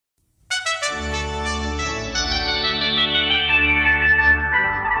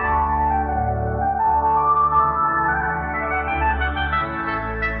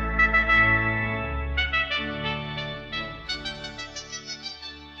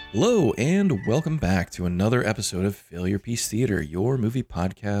Hello, and welcome back to another episode of Failure Piece Theater, your movie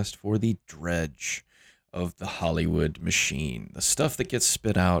podcast for the dredge of the Hollywood machine. The stuff that gets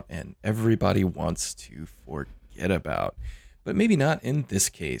spit out and everybody wants to forget about. But maybe not in this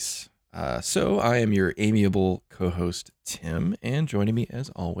case. So I am your amiable co-host, Tim, and joining me as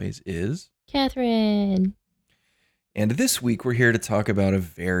always is... Catherine. And this week we're here to talk about a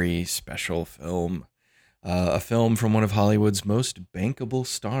very special film. A film from one of Hollywood's most bankable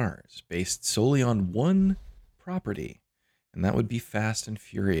stars, based solely on one property, and that would be Fast and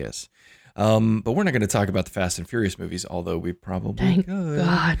Furious. But we're not going to talk about the Fast and Furious movies, although we probably Thank could.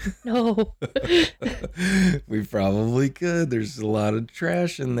 God, no. We probably could. There's a lot of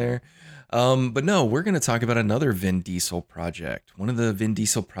trash in there. But no, we're going to talk about another Vin Diesel project, one of the Vin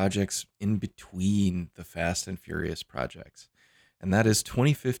Diesel projects in between the Fast and Furious projects, and that is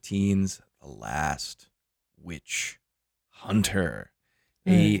 2015's The Last Witch Hunter,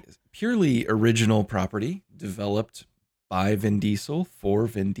 a purely original property developed by Vin Diesel for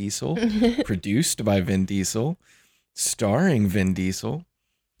Vin Diesel, produced by Vin Diesel, starring Vin Diesel.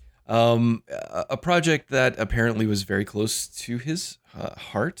 A project that apparently was very close to his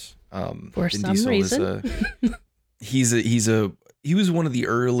heart. For Vin some Diesel reason. He was one of the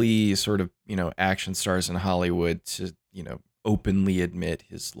early sort of, action stars in Hollywood to, openly admit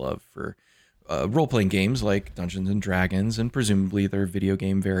his love for role-playing games like Dungeons and Dragons and presumably their video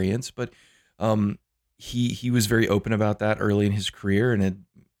game variants. But he was very open about that early in his career, and had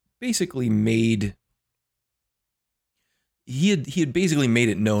basically made he had basically made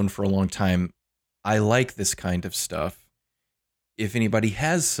it known for a long time, I like this kind of stuff. If anybody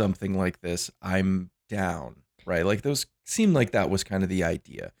has something like this, I'm down. Right? Like those seemed like that was kind of the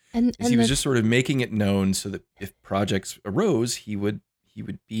idea. And he was just sort of making it known so that if projects arose, he would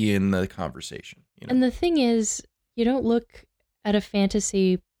be in the conversation. And the thing is, you don't look at a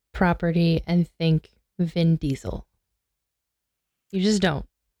fantasy property and think Vin Diesel. You just don't.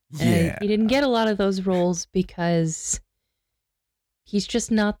 Yeah. He didn't get a lot of those roles because he's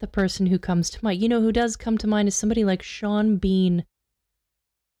just not the person who comes to mind. You know who does come to mind is somebody like Sean Bean.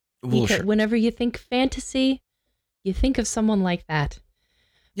 Well, sure. Whenever you think fantasy, you think of someone like that.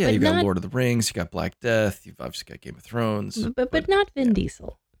 Yeah, but you've got Lord of the Rings, you got Black Death, you've obviously got Game of Thrones. But not Vin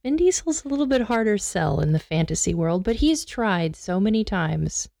Diesel. Vin Diesel's a little bit harder sell in the fantasy world, but he's tried so many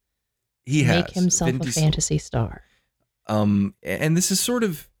times to make himself a fantasy star. And this is sort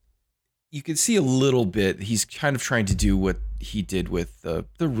of, you can see a little bit, he's kind of trying to do what he did with the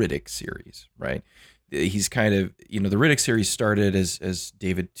Riddick series, right? He's kind of, the Riddick series started as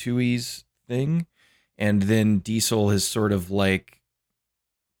David Tui's thing, and then Diesel has sort of like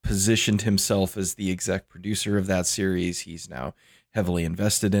positioned himself as the exec producer of that series. He's now heavily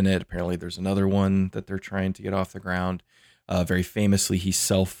invested in it. Apparently there's another one that they're trying to get off the ground. Very famously, he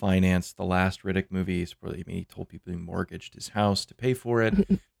self-financed the last Riddick movies. He told people he mortgaged his house to pay for it,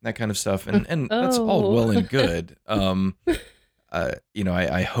 that kind of stuff. And that's all well and good.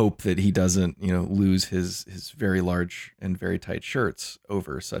 I hope that he doesn't, lose his very large and very tight shirts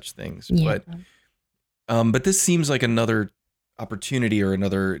over such things. Yeah. But this seems like another opportunity or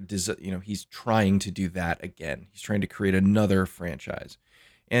another, he's trying to do that again. He's trying to create another franchise.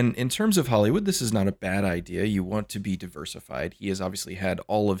 And in terms of Hollywood, this is not a bad idea. You want to be diversified. He has obviously had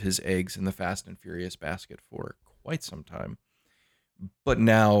all of his eggs in the Fast and Furious basket for quite some time. But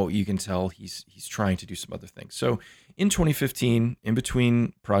now you can tell he's trying to do some other things. So in 2015, in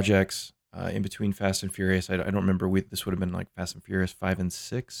between projects, in between Fast and Furious, I don't remember, this would have been like Fast and Furious 5 and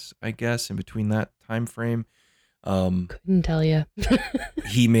 6, I guess, in between that time frame. Couldn't tell you.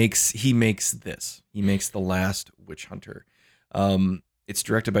 he makes this. He makes The Last Witch Hunter. It's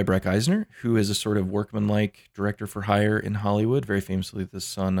directed by Breck Eisner, who is a sort of workmanlike director for hire in Hollywood, very famously the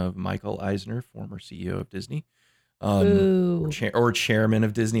son of Michael Eisner, former CEO of Disney, or chairman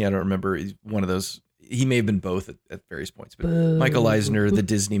of Disney. I don't remember. He's one of those. He may have been both at various points, but Michael Eisner, the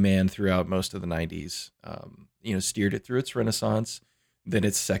Disney man throughout most of the 90s, steered it through its renaissance, then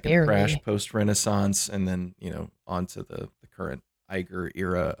its second crash post-renaissance, and then, onto the current Iger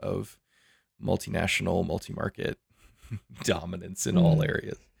era of multinational, multi-market dominance in all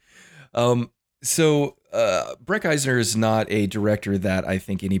areas. So Breck Eisner is not a director that I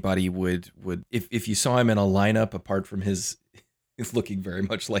think anybody would if you saw him in a lineup apart from his looking very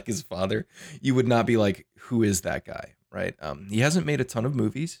much like his father, you would not be like, who is that guy, right? He hasn't made a ton of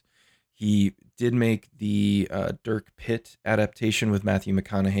movies. He did make the Dirk Pitt adaptation with Matthew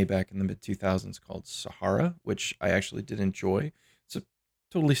McConaughey back in the mid-2000s called Sahara, which I actually did enjoy. It's a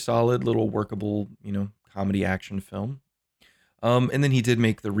totally solid little workable, comedy action film. And then he did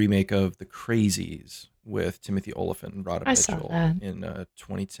make the remake of The Crazies with Timothy Olyphant and Rodham I saw Mitchell that. in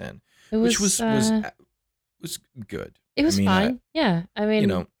 2010, It which was was good. it I was mean, fine. Yeah. I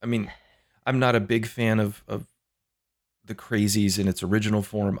mean, I mean, I'm not a big fan of the Crazies in its original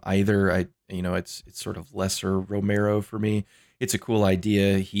form either. It's sort of lesser Romero for me. It's a cool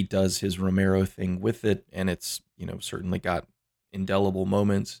idea. He does his Romero thing with it, and it's certainly got indelible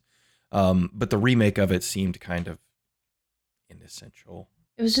moments. But the remake of it seemed kind of inessential.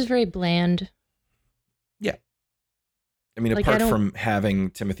 it was just very bland. Yeah, I mean, Like I apart don't from having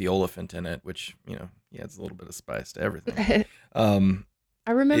Timothy Olyphant in it, which he adds a little bit of spice to everything. Um,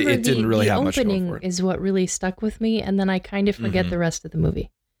 I remember it didn't really the have much going for opening it. is what really stuck with me, and then I kind of forget the rest of the movie.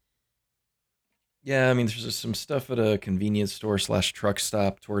 Yeah, I mean, there's just some stuff at a convenience store / truck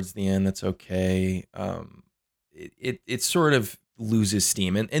stop towards the end that's okay. It sort of loses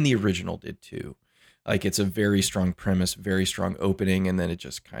steam, and the original did too. Like it's a very strong premise, very strong opening, and then it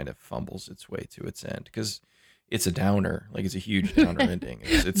just kind of fumbles its way to its end because it's a downer. Like it's a huge downer ending.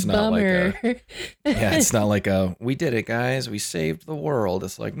 It's not like Bummer. it's not like we did it, guys. We saved the world.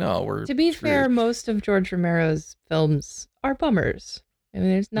 It's like no, we're To be screwed. fair, most of George Romero's films are bummers. I mean,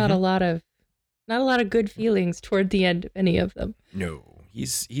 there's not a lot of good feelings toward the end of any of them. No,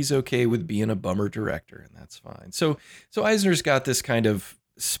 he's okay with being a bummer director, and that's fine. So Eisner's got this kind of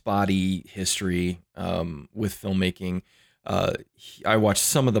spotty history with filmmaking. I watched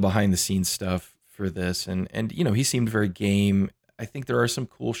some of the behind the scenes stuff for this, and he seemed very game. I think there are some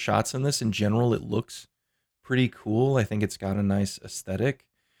cool shots in this. In general, it looks pretty cool. I think it's got a nice aesthetic,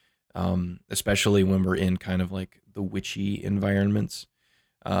 especially when we're in kind of like the witchy environments.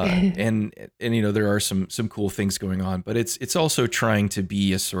 And there are some cool things going on, but it's also trying to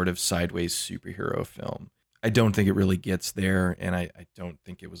be a sort of sideways superhero film. I don't think it really gets there, and I don't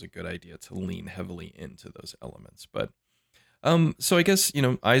think it was a good idea to lean heavily into those elements. But so I guess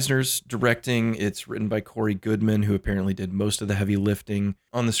Eisner's directing. It's written by Corey Goodman, who apparently did most of the heavy lifting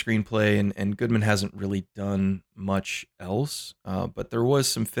on the screenplay, and Goodman hasn't really done much else. But there was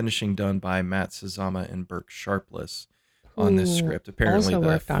some finishing done by Matt Sazama and Burke Sharpless on this script. Apparently, also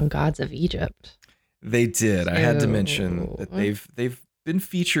worked on Gods of Egypt. They did. I had to mention that they've been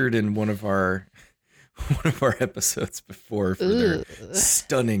featured in one of our episodes before for their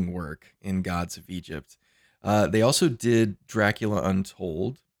stunning work in Gods of Egypt. They also did Dracula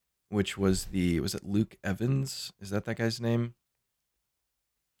Untold, which was it Luke Evans? Is that guy's name?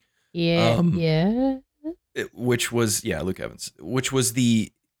 Yeah, yeah. Which was Luke Evans. Which was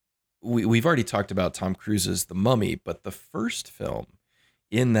we've already talked about Tom Cruise's The Mummy, but the first film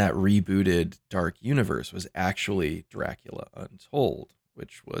in that rebooted dark universe was actually Dracula Untold,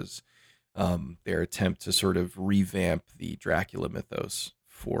 which was their attempt to sort of revamp the Dracula mythos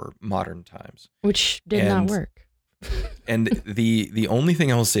for modern times, which did not work. And the only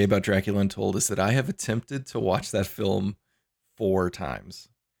thing I will say about Dracula Untold is that I have attempted to watch that film 4 times,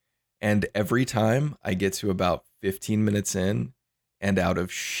 and every time I get to about 15 minutes in, and out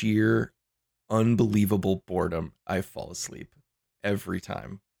of sheer unbelievable boredom, I fall asleep every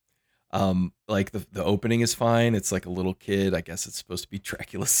time. Like the opening is fine. It's like a little kid. I guess it's supposed to be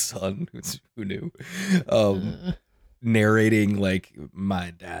Dracula's son. Who knew? Narrating like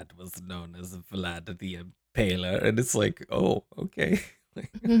my dad was known as Vlad the Impaler, and it's like, oh, okay.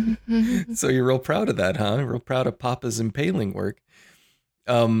 So you're real proud of that, huh? Real proud of Papa's impaling work.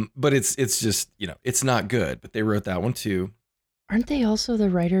 But it's just it's not good. But they wrote that one too. Aren't they also the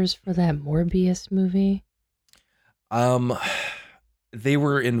writers for that Morbius movie? They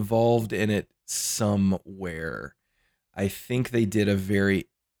were involved in it somewhere. I think they did a very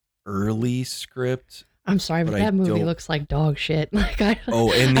early script. I'm sorry, but that movie looks like dog shit. Like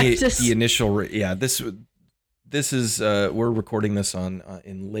the initial, this is we're recording this on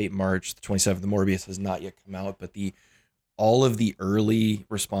in late March, the 27th. The Morbius has not yet come out, but all of the early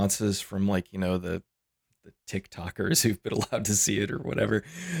responses from the TikTokers who've been allowed to see it or whatever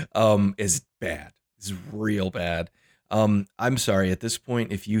is bad. It's real bad. I'm sorry, at this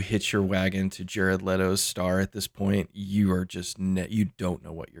point, if you hitch your wagon to Jared Leto's star at this point, you are just you don't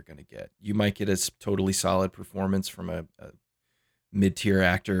know what you're going to get. You might get a totally solid performance from a mid-tier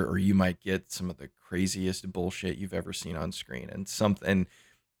actor, or you might get some of the craziest bullshit you've ever seen on screen. And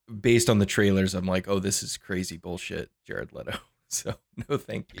based on the trailers, I'm like, oh, this is crazy bullshit, Jared Leto. So no,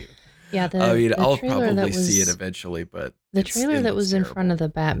 thank you. Yeah, I'll probably see it eventually, but the trailer that was in front of the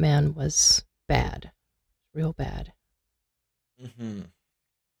Batman was bad, real bad. Mm-hmm.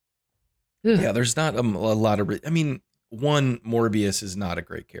 Yeah, there's not a lot of. Morbius is not a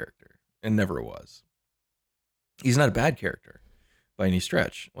great character, and never was. He's not a bad character by any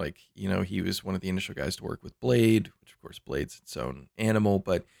stretch. Like he was one of the initial guys to work with Blade, which of course Blade's its own animal,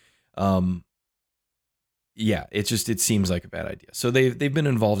 but yeah, it seems like a bad idea. So they've been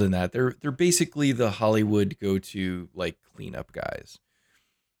involved in that. They're basically the Hollywood go-to like cleanup guys.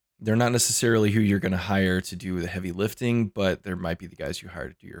 They're not necessarily who you're going to hire to do the heavy lifting, but there might be the guys you hire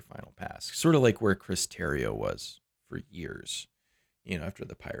to do your final pass. Sort of like where Chris Terrio was for years, after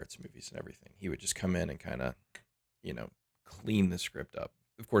the Pirates movies and everything. He would just come in and kind of, clean the script up.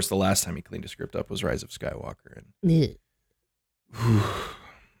 Of course, the last time he cleaned a script up was Rise of Skywalker. And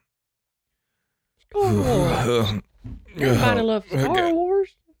Everybody loves Star Wars.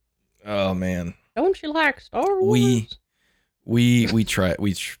 Oh man, don't you like Star Wars? We tried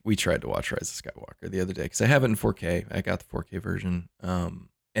to watch Rise of Skywalker the other day because I have it in 4K. I got the 4K version, and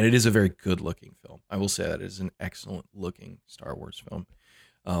it is a very good looking film. I will say that it is an excellent looking Star Wars film.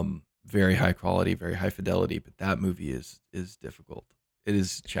 Very high quality, very high fidelity, but that movie is difficult. It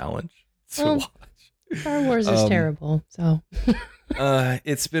is a challenge to watch. Star Wars is terrible, so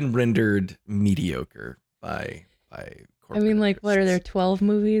it's been rendered mediocre by I mean, like, what are there 12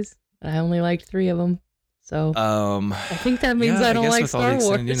 movies? I only liked 3 of them. So I think that means I don't like Star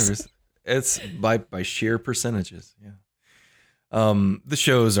Wars. Universe, it's by sheer percentages. Yeah. The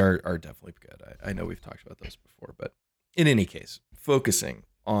shows are definitely good. I know we've talked about those before, but in any case, focusing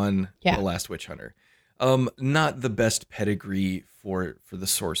on The Last Witch Hunter. Not the best pedigree for the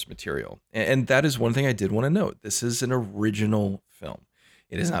source material. And that is one thing I did want to note. This is an original film.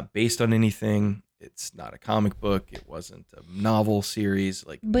 It is not based on anything. It's not a comic book. It wasn't a novel series.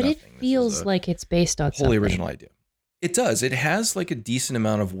 But nothing. It feels like it's based on wholly original idea. It does. It has like a decent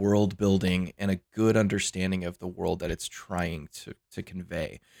amount of world building and a good understanding of the world that it's trying to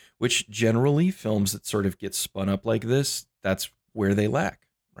convey, which generally films that sort of get spun up like this, that's where they lack,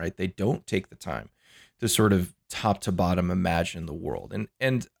 right? They don't take the time to sort of top to bottom imagine the world.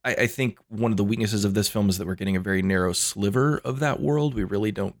 And I think one of the weaknesses of this film is that we're getting a very narrow sliver of that world. We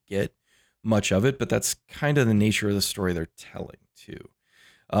really don't get much of it, but that's kind of the nature of the story they're telling too.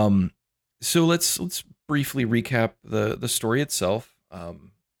 So let's briefly recap the story itself,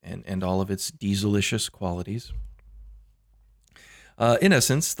 and all of its dieselicious qualities. In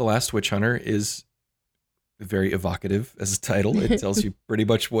essence, The Last Witch Hunter is very evocative as a title. It tells you pretty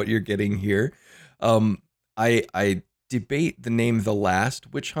much what you're getting here. I debate the name The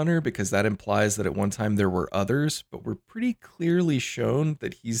Last Witch Hunter because that implies that at one time there were others, but we're pretty clearly shown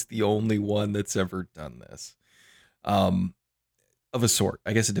that he's the only one that's ever done this. Of a sort.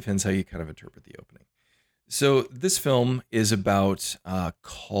 I guess it depends how you kind of interpret the opening. So this film is about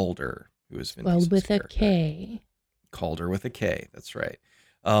Calder, who is Vin Diesel's with character. A K. Calder with a K, that's right.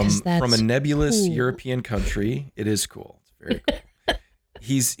 That's from a nebulous cool. European country. It is cool. It's very cool.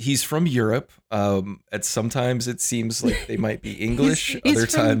 He's from Europe. At sometimes it seems like they might be English.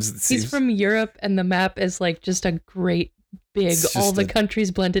 Times it seems he's from Europe, and the map is like just a great big. All the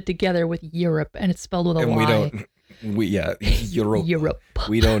countries blended together with Europe, and it's spelled with a Y. Europe.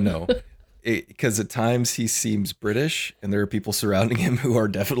 We don't know. Because at times he seems British, and there are people surrounding him who are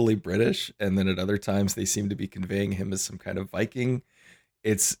definitely British, and then at other times they seem to be conveying him as some kind of Viking.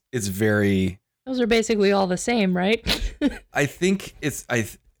 It's very. Those are basically all the same, right? I think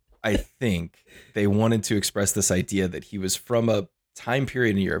I think they wanted to express this idea that he was from a time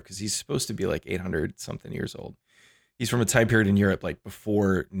period in Europe, because he's supposed to be like 800 something years old. He's from a time period in Europe like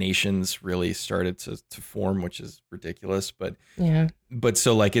before nations really started to form, which is ridiculous. But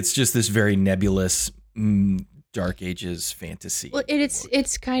so like it's just this very nebulous Dark Ages fantasy. Well,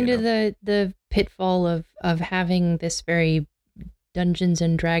 it's kind of the pitfall of having this very Dungeons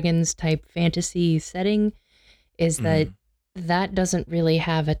and Dragons type fantasy setting, is that doesn't really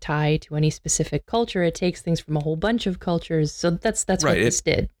have a tie to any specific culture. It takes things from a whole bunch of cultures. So that's right. What this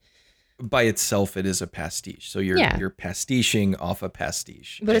did. By itself, it is a pastiche. So you're pastiching off a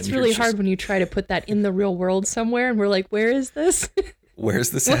pastiche. But it's really hard when you try to put that in the real world somewhere, and we're like, where is this?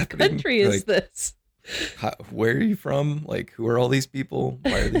 Where's this what happening? What country is this? Where are you from? Like, who are all these people?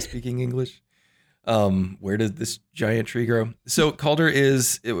 Why are they speaking English? Where did this giant tree grow? So Calder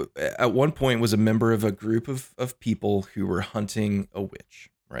at one point was a member of a group of people who were hunting a witch,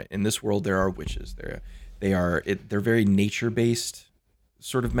 right? In this world, there are witches. They're very nature-based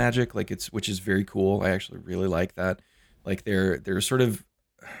sort of magic, which is very cool. I actually really like that. Like they're sort of,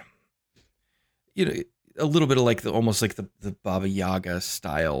 a little bit of like almost like the Baba Yaga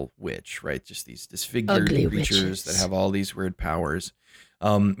style witch, right? Just these disfigured Ugly creatures witches that have all these weird powers.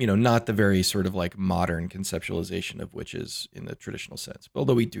 Not the very sort of like modern conceptualization of witches in the traditional sense,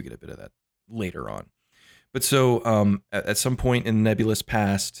 although we do get a bit of that later on. But so at some point in the nebulous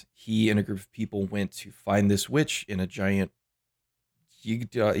past, he and a group of people went to find this witch in a giant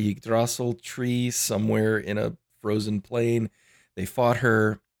Yggdrasil tree somewhere in a frozen plain. They fought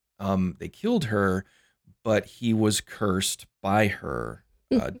her, they killed her, but he was cursed by her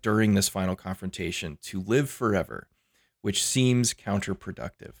during this final confrontation to live forever, which seems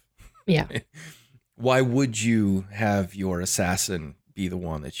counterproductive. Yeah. Why would you have your assassin be the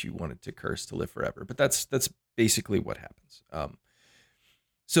one that you wanted to curse to live forever? But that's basically what happens.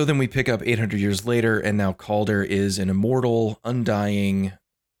 So then we pick up 800 years later, and now Calder is an immortal, undying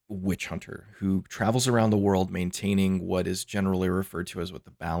witch hunter who travels around the world maintaining what is generally referred to as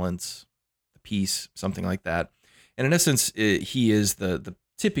the balance, the peace, something like that. And in essence, he is the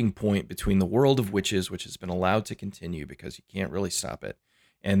tipping point between the world of witches, which has been allowed to continue because you can't really stop it,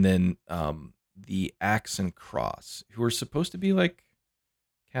 and then the Axe and Cross, who are supposed to be like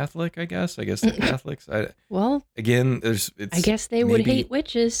Catholic, I guess. I guess they're Catholics. Well, again, I guess they would hate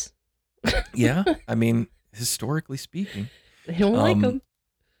witches. Yeah, I mean, historically speaking, they don't like them.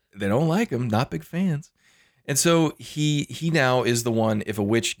 They don't like them. Not big fans. And so he now is the one, if a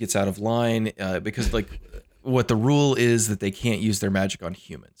witch gets out of line, because like what the rule is that they can't use their magic on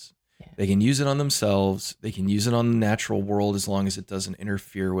humans. Yeah. They can use it on themselves. They can use it on the natural world as long as it doesn't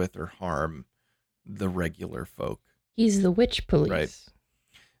interfere with or harm the regular folk. He's the witch police. Right.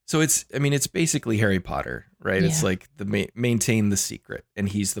 So it's basically Harry Potter, right? Yeah. It's like maintain the secret, and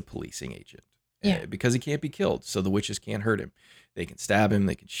he's the policing agent. Yeah. Because he can't be killed, so the witches can't hurt him. They can stab him,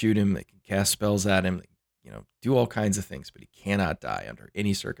 they can shoot him, they can cast spells at him, do all kinds of things, but he cannot die under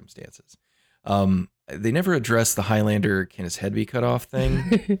any circumstances. They never address the Highlander, can his head be cut off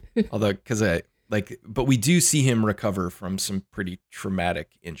thing? Although, but we do see him recover from some pretty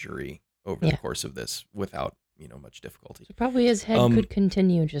traumatic injury over the course of this without, much difficulty. So probably his head could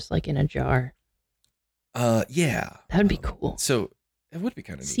continue just like in a jar. Yeah. That'd be cool. So it would be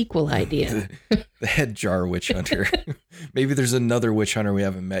kind of sequel neat. Idea. The head jar witch hunter. Maybe there's another witch hunter we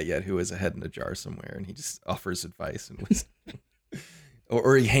haven't met yet who has a head in a jar somewhere, and he just offers advice and wisdom.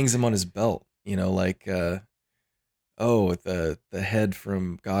 or he hangs him on his belt, like the head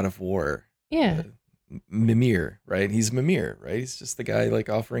from God of War. Yeah. Mimir, right? He's Mimir, right? He's just the guy like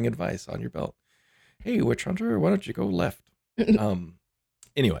offering advice on your belt. Hey, witch hunter, why don't you go left?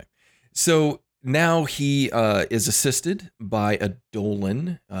 Anyway, so now he is assisted by a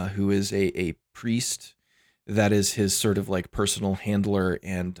Dolan, who is a priest that is his sort of like personal handler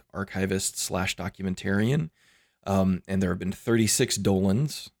and archivist / documentarian. And there have been 36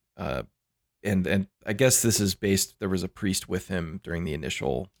 Dolans. And I guess this is there was a priest with him during the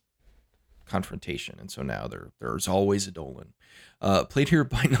initial confrontation. And so now there's always a Dolan. Played here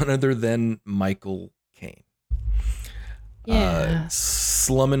by none other than Michael Caine. Yeah.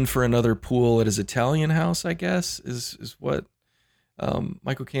 Slumming for another pool at his Italian house, I guess, is what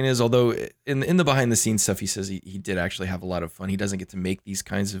Michael Caine is. Although in the behind the scenes stuff, he says he did actually have a lot of fun. He doesn't get to make these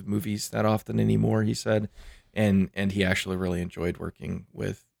kinds of movies that often anymore, he said. And he actually really enjoyed working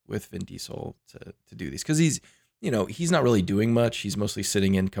with Vin Diesel to do these. Because he's not really doing much. He's mostly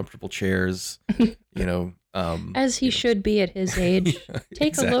sitting in comfortable chairs, as he should be at his age. Yeah,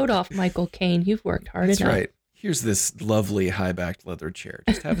 Take a load off, Michael Caine. You've worked hard enough. That's right. Here's this lovely high-backed leather chair.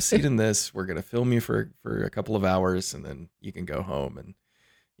 Just have a seat in this. We're going to film you for a couple of hours, and then you can go home and,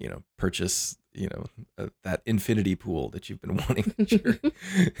 purchase, that infinity pool that you've been wanting.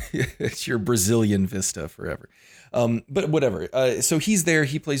 It's your Brazilian vista forever. But whatever. So he's there.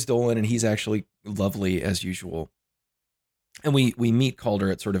 He plays Dolan, and he's actually lovely as usual. And we meet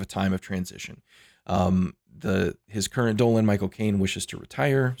Calder at sort of a time of transition. His current Dolan, Michael Caine, wishes to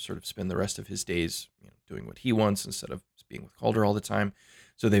retire, sort of spend the rest of his days doing what he wants instead of being with Calder all the time.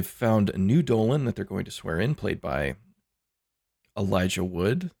 So they've found a new Dolan that they're going to swear in, played by Elijah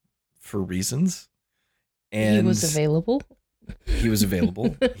Wood, for reasons. And he was available. He was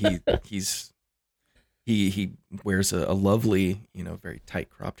available. He wears a lovely, very tight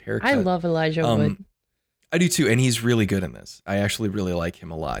cropped haircut. I love Elijah Wood. I do too, and he's really good in this. I actually really like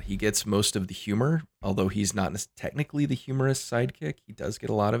him a lot. He gets most of the humor, although he's not technically the humorous sidekick. He does get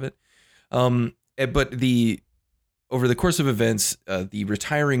a lot of it. But over the course of events, the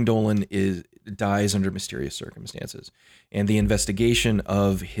retiring Dolan dies under mysterious circumstances, and the investigation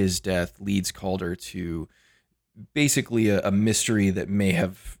of his death leads Calder to basically a mystery that may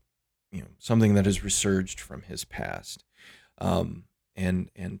have, something that has resurged from his past. And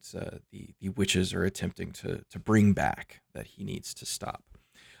the witches are attempting to bring back that he needs to stop.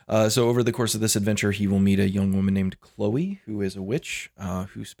 So over the course of this adventure, he will meet a young woman named Chloe, who is a witch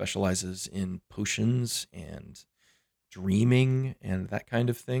who specializes in potions and dreaming and that kind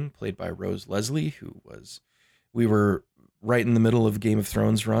of thing, played by Rose Leslie, we were right in the middle of Game of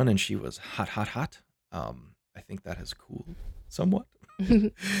Thrones run, and she was hot. I think that has cooled somewhat.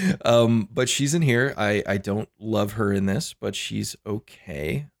 But she's in here. I don't love her in this, but she's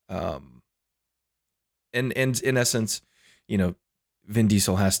okay. And in essence, you know, Vin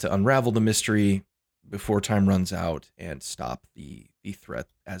Diesel has to unravel the mystery before time runs out and stop the threat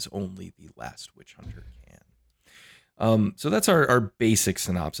as only the last witch hunter can. So that's our basic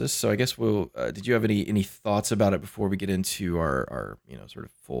synopsis. So I guess we'll. Did you have any thoughts about it before we get into our sort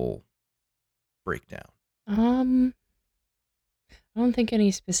of full breakdown? I don't think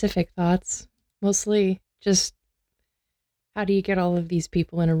any specific thoughts. Mostly just how do you get all of these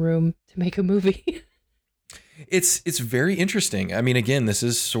people in a room to make a movie? It's very interesting. I mean, again, this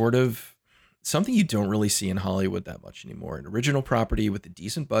is sort of something you don't really see in Hollywood that much anymore. An original property with a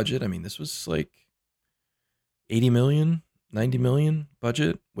decent budget. I mean, this was like 80 million, 90 million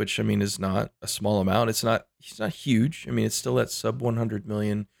budget, which I mean is not a small amount. It's not huge. I mean, it's still that sub 100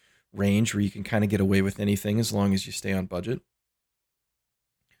 million range where you can kind of get away with anything as long as you stay on budget.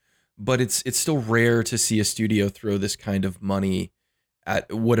 But it's still rare to see a studio throw this kind of money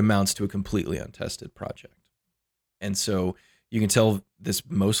at what amounts to a completely untested project. And so you can tell this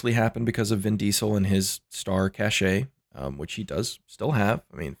mostly happened because of Vin Diesel and his star cachet, which he does still have.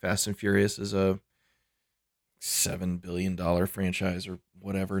 I mean, Fast and Furious is a $7 billion franchise or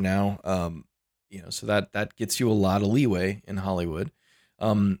whatever now. So that gets you a lot of leeway in Hollywood.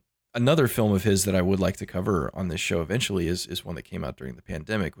 Another film of his that I would like to cover on this show eventually is one that came out during the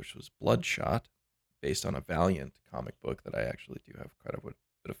pandemic, which was Bloodshot, based on a Valiant comic book that I actually do have quite a bit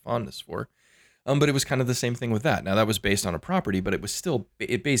of fondness for. But it was kind of the same thing with that. Now that was based on a property, but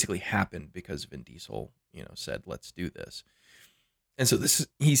it basically happened because Vin Diesel, said, let's do this. And so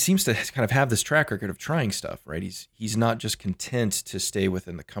he seems to kind of have this track record of trying stuff, right? He's not just content to stay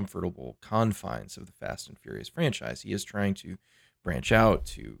within the comfortable confines of the Fast and Furious franchise. He is trying to branch out,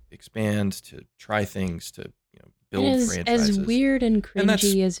 to expand, to try things, to build franchises. As weird and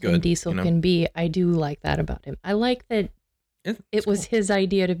cringy as Vin Diesel can be, I do like that about him. I like that it was his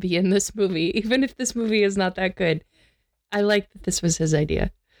idea to be in this movie, even if this movie is not that good. I like that this was his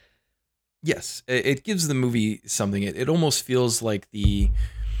idea. Yes, it gives the movie something. It almost feels like the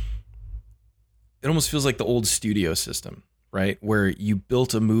old studio system, right? Where you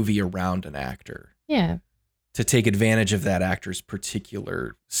built a movie around an actor. Yeah. To take advantage of that actor's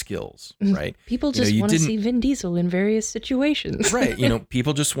particular skills, right? People just want to see Vin Diesel in various situations. Right.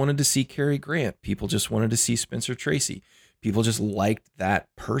 People just wanted to see Cary Grant. People just wanted to see Spencer Tracy. People just liked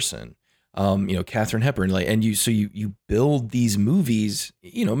that person. Katharine Hepburn, and you build these movies,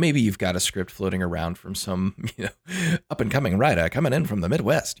 maybe you've got a script floating around from some, up and coming writer coming in from the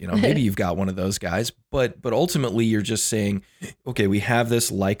Midwest, maybe you've got one of those guys, but ultimately you're just saying, okay, we have this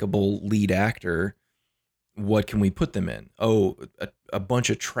likable lead actor. What can we put them in? Oh, a bunch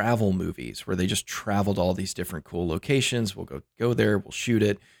of travel movies where they just traveled all these different cool locations. We'll go there, we'll shoot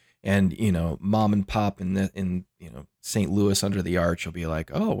it. And, mom and pop in St. Louis under the arch will be like,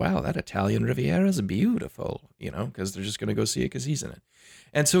 oh, wow, that Italian Riviera is beautiful, because they're just going to go see it because he's in it.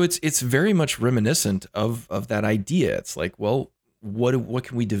 And so it's very much reminiscent of that idea. It's like, well, what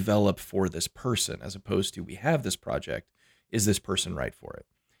can we develop for this person as opposed to we have this project. Is this person right for it?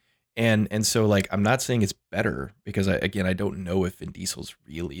 And so like, I'm not saying it's better because I don't know if Vin Diesel's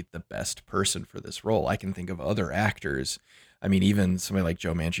really the best person for this role. I can think of other actors. I mean, even somebody like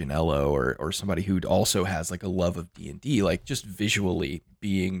Joe Manganiello or somebody who also has like a love of D&D, like just visually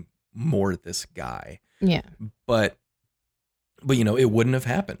being more this guy. Yeah. But it wouldn't have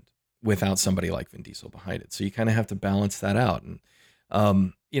happened without somebody like Vin Diesel behind it. So you kind of have to balance that out. And,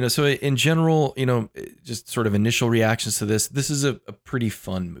 so in general, just sort of initial reactions to this is a pretty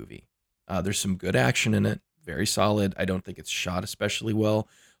fun movie. There's some good action in it, very solid. I don't think it's shot especially well,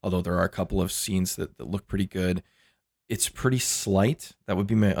 although there are a couple of scenes that look pretty good. It's pretty slight. That would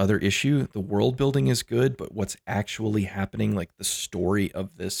be my other issue. The world building is good, but what's actually happening, like the story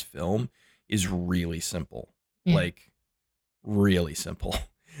of this film, is really simple. Yeah. Like really simple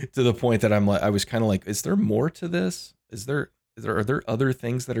to the point that I was kind of like, is there more to this? Are there other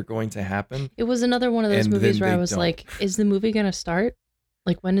things that are going to happen? It was another one of those movies where I was like, is the movie going to start?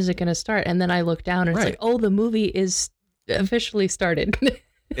 Like, when is it going to start? And then I looked down and it's like, oh, the movie is officially started.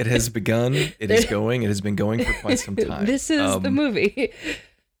 It has begun. It is going. It has been going for quite some time. This is the movie.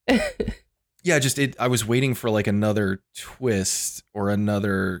 Yeah, I was waiting for like another twist or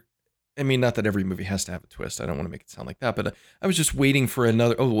another. I mean, not that every movie has to have a twist. I don't want to make it sound like that, but I was just waiting for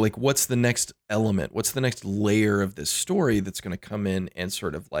another. Oh, like what's the next element? What's the next layer of this story that's going to come in and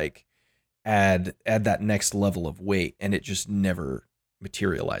sort of like add that next level of weight? And it just never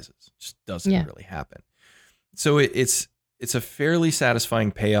materializes. It just doesn't really happen. So it's it's a fairly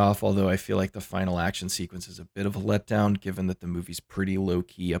satisfying payoff, although I feel like the final action sequence is a bit of a letdown, given that the movie's pretty low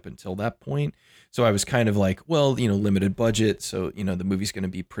key up until that point. So I was kind of like, well, limited budget, so the movie's going to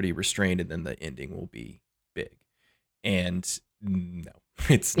be pretty restrained, and then the ending will be big. And no,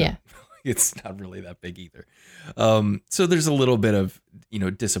 it's not. It's not really that big either. So there's a little bit of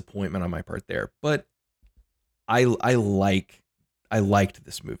disappointment on my part there, but I liked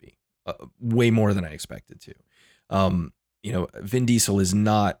this movie way more than I expected to. Vin Diesel is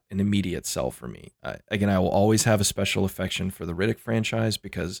not an immediate sell for me. Again, I will always have a special affection for the Riddick franchise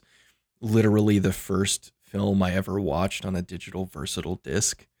because literally the first film I ever watched on a digital versatile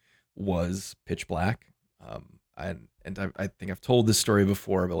disc was Pitch Black. I think I've told this story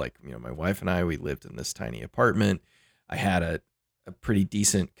before, but my wife and I, we lived in this tiny apartment. I had a pretty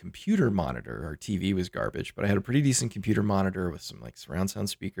decent computer monitor. Our TV was garbage, but I had a pretty decent computer monitor with some surround sound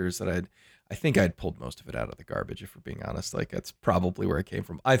speakers that I think I'd pulled most of it out of the garbage, if we're being honest. That's probably where it came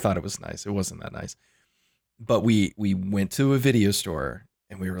from. I thought it was nice. It wasn't that nice. But we went to a video store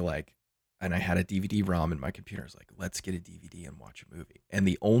and we were and I had a DVD-ROM in my computer. I was like, let's get a DVD and watch a movie. And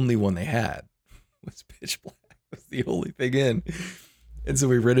the only one they had was Pitch Black. It was the only thing in. And so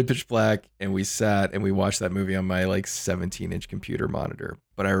we rented Pitch Black and we sat and we watched that movie on my 17-inch computer monitor.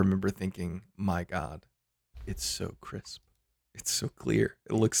 But I remember thinking, my God, it's so crisp. It's so clear.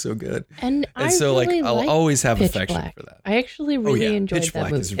 It looks so good. And so really I'll always have Pitch affection Black. for that. I actually really enjoyed Pitch that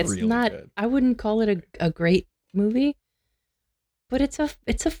Black movie. is It's really not good. I wouldn't call it a great movie, but it's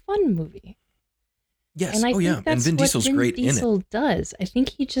a fun movie. Yes. And I think that's and Vin Diesel's what great Vin Diesel in it. does. I think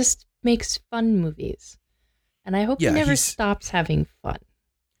he just makes fun movies. And I hope he never stops having fun.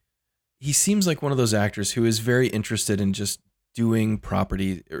 He seems like one of those actors who is very interested in just doing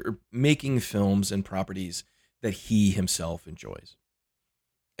property or making films and properties that he himself enjoys.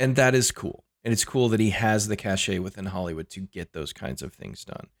 And that is cool. And it's cool that he has the cachet within Hollywood to get those kinds of things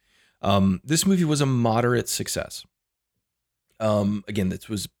done. This movie was a moderate success. Again, it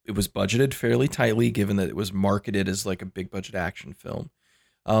was budgeted fairly tightly, given that it was marketed as a big budget action film.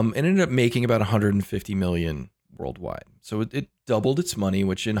 And ended up making about 150 million worldwide. So it doubled its money,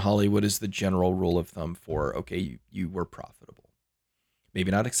 which in Hollywood is the general rule of thumb for, okay, you were profitable.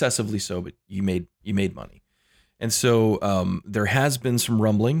 Maybe not excessively so, but you made money. And so there has been some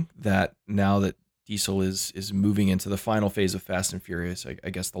rumbling that now that Diesel is moving into the final phase of Fast and Furious,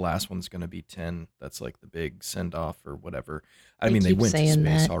 I guess the last one's going to be 10. That's the big send off or whatever. I mean, they went to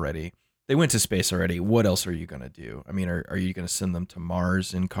space already. They went to space already. What else are you going to do? I mean, are you going to send them to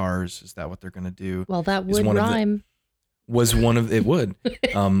Mars in cars? Is that what they're going to do? Well, that would rhyme. It would.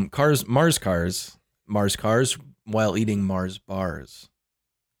 Mars cars while eating Mars bars.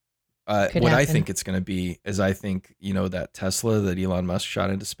 What happen. I think it's going to be is I think, that Tesla that Elon Musk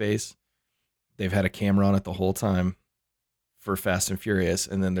shot into space, they've had a camera on it the whole time for Fast and Furious,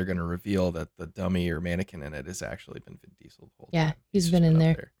 and then they're going to reveal that the dummy or mannequin in it has actually been Vin Diesel the whole time. Yeah, he's been in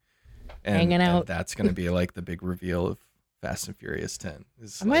there. Hanging out. And that's going to be the big reveal of Fast and Furious 10.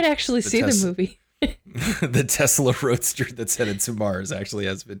 I might actually see the movie. The Tesla Roadster that's headed to Mars actually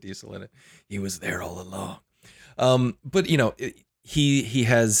has Vin Diesel in it. He was there all along. But he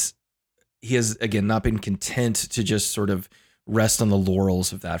has again not been content to just sort of rest on the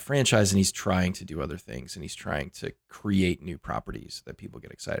laurels of that franchise, and he's trying to do other things, and he's trying to create new properties that people get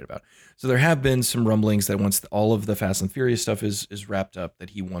excited about. So there have been some rumblings that once all of the Fast and Furious stuff is wrapped up,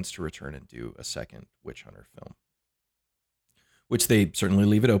 that he wants to return and do a second Witch Hunter film, which they certainly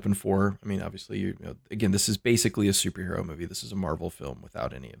leave it open for. I mean, obviously, again, this is basically a superhero movie. This is a Marvel film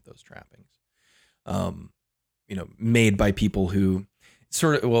without any of those trappings. Made by people who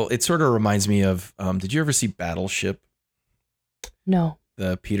it sort of reminds me of, did you ever see Battleship? No.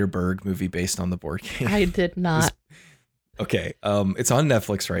 The Peter Berg movie based on the board game. I did not. Okay. It's on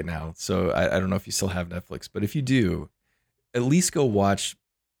Netflix right now. So I don't know if you still have Netflix, but if you do, at least go watch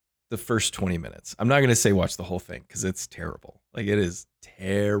the first 20 minutes. I'm not going to say watch the whole thing because it's terrible. It is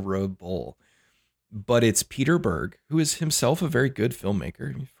terrible. But it's Peter Berg, who is himself a very good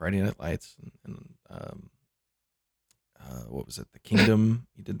filmmaker. Friday Night Lights and what was it? The Kingdom.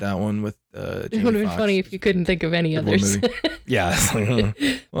 He did that one with It would have been funny if you couldn't think of any others. Yeah.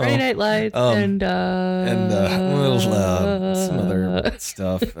 Friday Night Lights and some other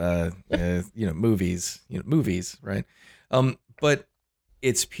stuff. Movies, right? But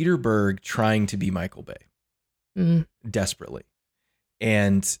it's Peter Berg trying to be Michael Bay desperately.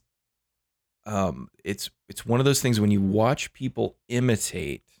 And it's one of those things when you watch people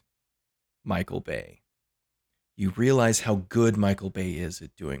imitate Michael Bay, you realize how good Michael Bay is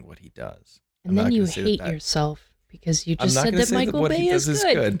at doing what he does. And then you hate yourself because you just said that Michael Bay is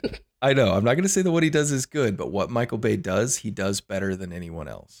good. I know. I'm not going to say that what he does is good, but what Michael Bay does, he does better than anyone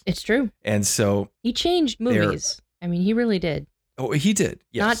else. It's true. And so he changed movies. I mean, he really did. Oh, he did.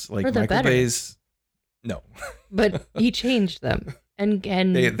 Yes. Not for the Michael better. Bay's. No. But he changed them. And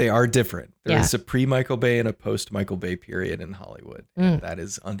they are different. There is a pre-Michael Bay and a post-Michael Bay period in Hollywood. And that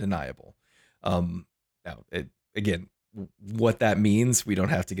is undeniable. Now, again, what that means, we don't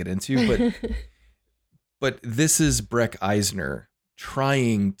have to get into, but this is Breck Eisner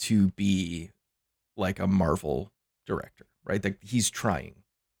trying to be like a Marvel director, right? Like he's trying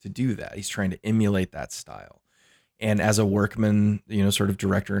to do that. He's trying to emulate that style. And as a workman, sort of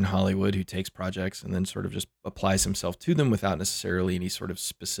director in Hollywood who takes projects and then sort of just applies himself to them without necessarily any sort of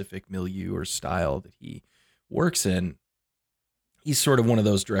specific milieu or style that he works in, he's sort of one of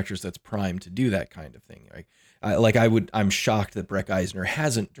those directors that's primed to do that kind of thing. I'm shocked that Breck Eisner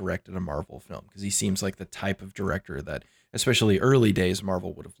hasn't directed a Marvel film, because he seems like the type of director that, especially early days,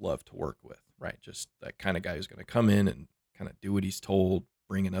 Marvel would have loved to work with, right? Just that kind of guy who's going to come in and kind of do what he's told,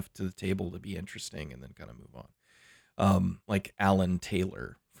 bring enough to the table to be interesting, and then kind of move on. Like Alan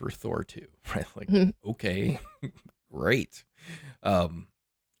Taylor for Thor 2, right? Like, okay, great.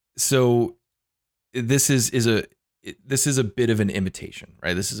 So this is a bit of an imitation,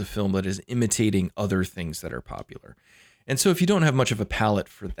 right? This is a film that is imitating other things that are popular. And so if you don't have much of a palate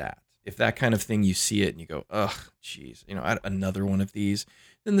for that, if that kind of thing, you see it and you go, ugh, geez, another one of these,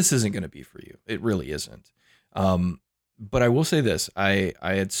 then this isn't going to be for you. It really isn't. But I will say this, I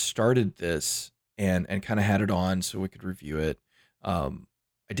had started this and kind of had it on so we could review it. I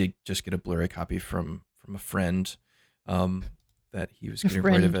did just get a Blu-ray copy from a friend, that he was getting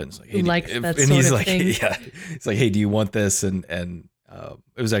rid of it. And it's like, hey, he's like, hey, do you want this? And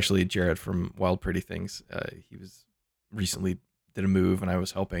it was actually Jared from Wild Pretty Things. He was recently did a move and I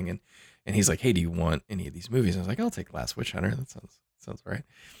was helping, and he's like, hey, do you want any of these movies? And I was like, I'll take Last Witch Hunter. That sounds right.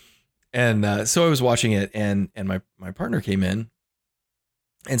 And so I was watching it, and my partner came in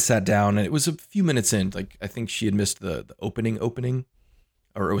and sat down, and it was a few minutes in. Like, I think she had missed the opening,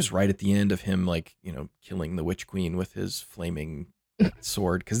 or it was right at the end of him, like, killing the Witch Queen with his flaming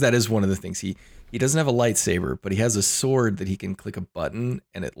sword. Because that is one of the things, he doesn't have a lightsaber, but he has a sword that he can click a button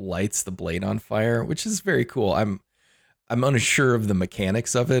and it lights the blade on fire, which is very cool. I'm unsure of the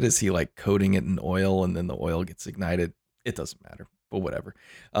mechanics of it. Is he like coating it in oil and then the oil gets ignited? It doesn't matter, but whatever.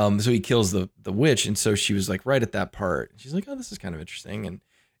 So he kills the witch, and so she was like right at that part. She's like, oh, this is kind of interesting, and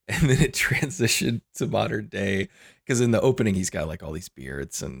then it transitioned to modern day, because in the opening he's got like all these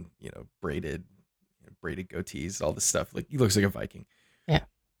beards and braided goatees, all this stuff. Like, he looks like a Viking. Yeah.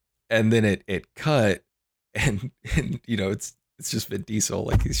 And then it cut, and it's just Vin Diesel,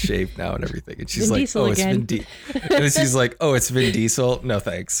 like he's shaved now and everything. And she's like, oh, it's Vin Diesel. And she's like, oh, it's Vin Diesel. No,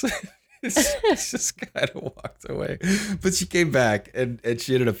 thanks. It's just kind of walked away. But she came back and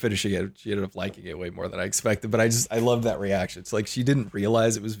she ended up finishing it. She ended up liking it way more than I expected. But I loved that reaction. It's like she didn't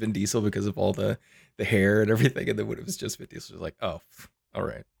realize it was Vin Diesel because of all the hair and everything. And then when it was just Vin Diesel, she was like, oh, all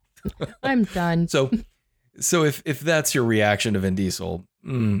right. I'm done. So if that's your reaction to Vin Diesel,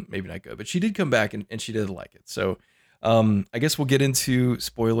 maybe not good. But she did come back and she did like it. So I guess we'll get into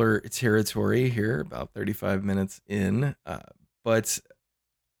spoiler territory here, about 35 minutes in. But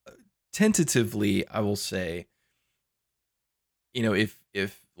tentatively, I will say,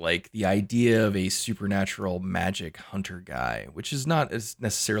 if like the idea of a supernatural magic hunter guy, which is not as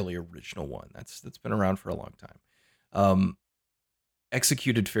necessarily original one, that's been around for a long time,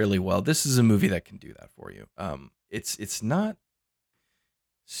 executed fairly well. This is a movie that can do that for you. It's not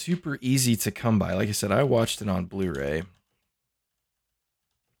super easy to come by. Like I said, I watched it on Blu-ray.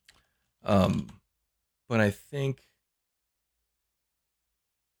 But I think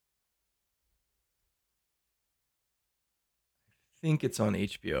it's on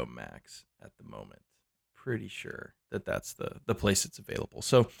HBO Max at the moment. Pretty sure that's the place it's available.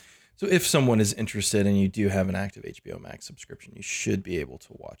 So if someone is interested and you do have an active HBO Max subscription, you should be able to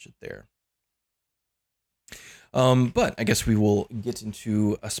watch it there. But I guess we will get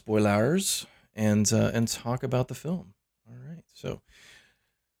into spoilers and talk about the film. All right. So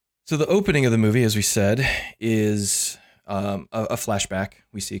the opening of the movie, as we said, is a flashback.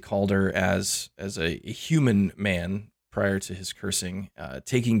 We see Calder as a human man prior to his cursing,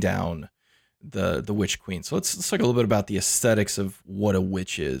 taking down the Witch Queen. So let's talk a little bit about the aesthetics of what a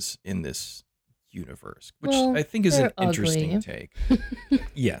witch is in this universe, which I think is an interesting take.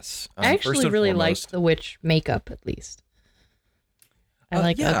 Yes. I actually really liked the witch makeup, at least.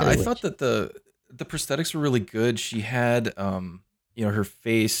 I thought that the prosthetics were really good. She had, her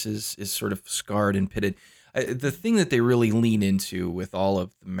face is sort of scarred and pitted. The thing that they really lean into with all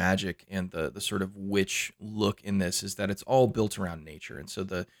of the magic and the sort of witch look in this is that it's all built around nature. And so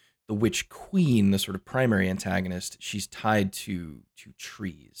the the Witch Queen, the sort of primary antagonist, she's tied to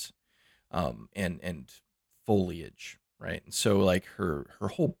trees, and foliage, right? And so like her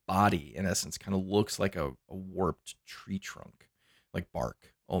whole body, in essence, kind of looks like a warped tree trunk, like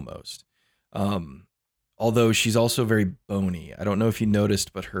bark almost. Although she's also very bony. I don't know if you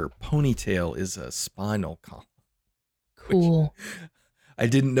noticed, but her ponytail is a spinal column. Cool. I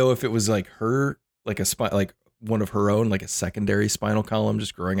didn't know if it was like her, like like one of her own, like a secondary spinal column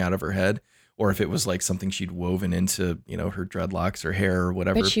just growing out of her head, or if it was like something she'd woven into, her dreadlocks or hair or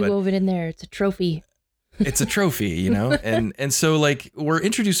whatever. But she wove it in there. It's a trophy. It's a trophy, and so like we're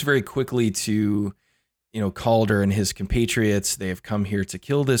introduced very quickly to, Calder and his compatriots. They have come here to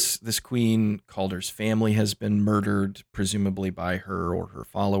kill this queen. Calder's family has been murdered, presumably by her or her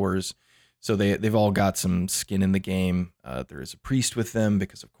followers. So they've all got some skin in the game. There is a priest with them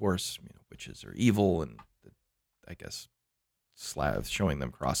because, of course, witches are evil, and I guess Slav showing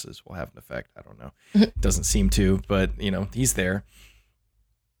them crosses will have an effect. I don't know. It doesn't seem to, but he's there.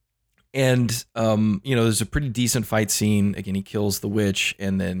 And there's a pretty decent fight scene. Again, he kills the witch,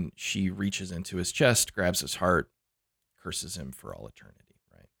 and then she reaches into his chest, grabs his heart, curses him for all eternity,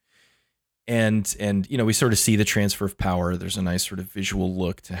 right? And we sort of see the transfer of power. There's a nice sort of visual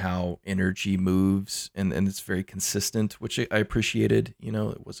look to how energy moves, and it's very consistent, which I appreciated.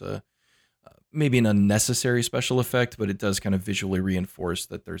 It was a maybe an unnecessary special effect, but it does kind of visually reinforce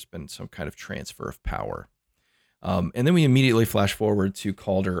that there's been some kind of transfer of power. And then we immediately flash forward to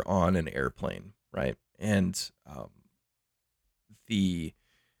Calder on an airplane, right? And we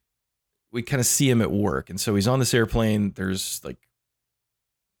kind of see him at work. And so he's on this airplane. There's like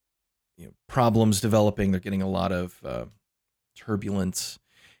problems developing. They're getting a lot of turbulence.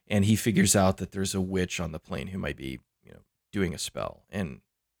 And he figures out that there's a witch on the plane who might be doing a spell. And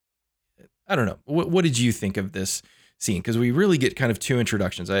I don't know. What did you think of this scene? Because we really get kind of two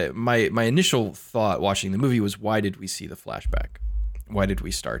introductions. My initial thought watching the movie was, why did we see the flashback? Why did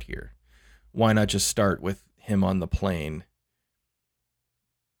we start here? Why not just start with him on the plane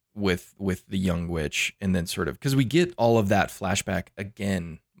with the young witch, and then sort of, because we get all of that flashback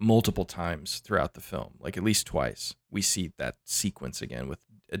again multiple times throughout the film, like at least twice we see that sequence again with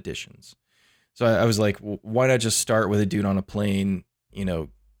additions. So I was like, well, why not just start with a dude on a plane,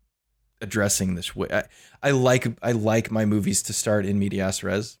 addressing this way. I like my movies to start in medias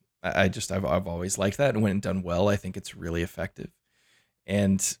res. I've always liked that, and when it's done well, I think it's really effective.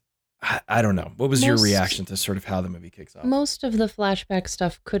 And I don't know, what was your reaction to sort of how the movie kicks off? Most of the flashback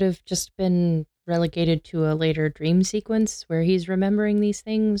stuff could have just been relegated to a later dream sequence where he's remembering these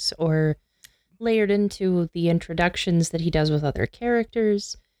things, or layered into the introductions that he does with other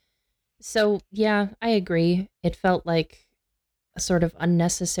characters. So yeah, I agree. It felt like a sort of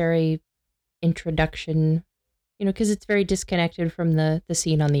unnecessary introduction, because it's very disconnected from the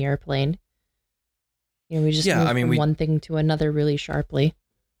scene on the airplane. We just move from one thing to another really sharply.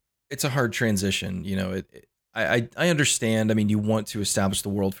 It's a hard transition. I understand. I mean, you want to establish the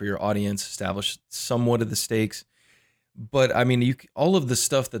world for your audience, establish somewhat of the stakes, but I mean, all of the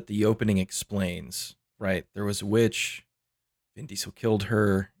stuff that the opening explains, right? There was a witch, Vin Diesel killed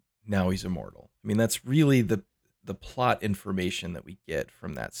her, now he's immortal. I mean, that's really the plot information that we get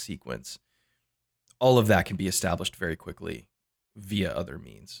from that sequence. All of that can be established very quickly via other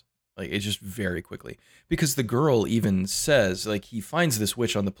means. Like, it's just very quickly, because the girl even says, like, he finds this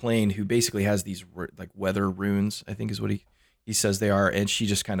witch on the plane who basically has these like weather runes, I think is what he says they are. And she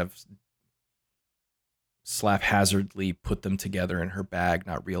just kind of haphazardly put them together in her bag,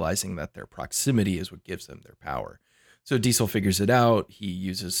 not realizing that their proximity is what gives them their power. So Diesel figures it out. He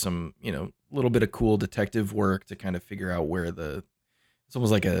uses some, little bit of cool detective work to kind of figure out where it's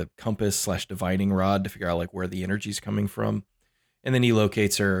almost like a compass / divining rod to figure out like where the energy's coming from. And then he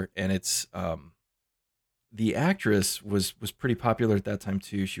locates her, and it's, the actress was pretty popular at that time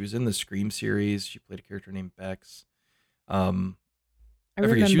too. She was in the Scream series. She played a character named Bex. I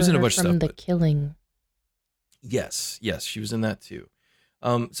forget. She was in a bunch of stuff. From The Killing. Yes, she was in that too.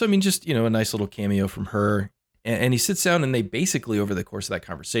 So I mean, just, a nice little cameo from her. And he sits down, and they basically, over the course of that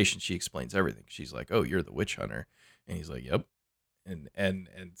conversation, she explains everything. She's like, "Oh, you're the witch hunter," and he's like, "Yep." And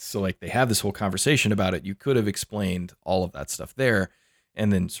so like they have this whole conversation about it. You could have explained all of that stuff there,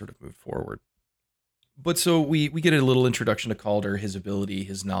 and then sort of moved forward. But so we get a little introduction to Calder, his ability,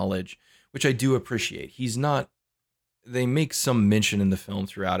 his knowledge, which I do appreciate. They make some mention in the film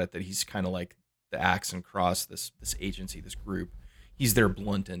throughout it that he's kind of like the axe and cross, this agency, this group. He's their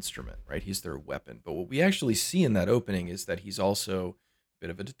blunt instrument, right? He's their weapon. But what we actually see in that opening is that he's also a bit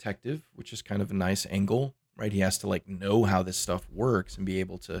of a detective, which is kind of a nice angle, right? He has to like know how this stuff works and be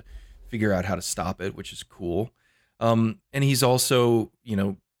able to figure out how to stop it, which is cool. And he's also,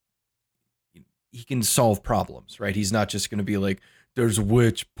 he can solve problems, right? He's not just going to be like, there's a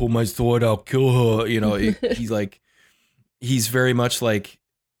witch, pull my sword out, kill her. He's like, he's very much like,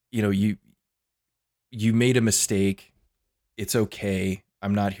 you made a mistake. It's okay.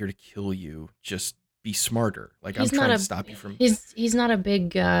 I'm not here to kill you. Just be smarter. Like, I'm trying to stop you from. He's not a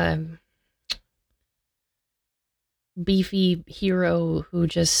big beefy hero who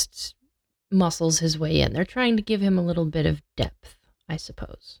just muscles his way in. They're trying to give him a little bit of depth, I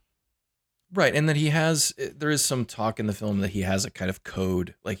suppose. Right. And that there is some talk in the film that he has a kind of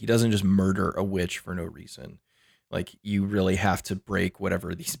code. Like, he doesn't just murder a witch for no reason. Like, you really have to break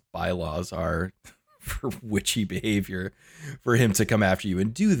whatever these bylaws are for witchy behavior for him to come after you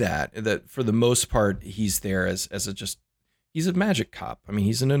and do that. That for the most part, he's there he's a magic cop. I mean,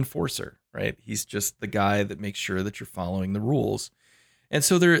 he's an enforcer, right? He's just the guy that makes sure that you're following the rules. And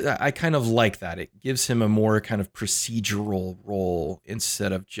so I kind of like that. It gives him a more kind of procedural role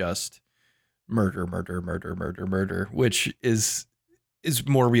instead of just murder, which is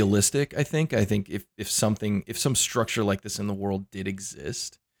more realistic, I think. I think if some structure like this in the world did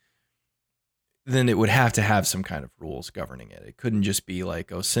exist, then it would have to have some kind of rules governing it. It couldn't just be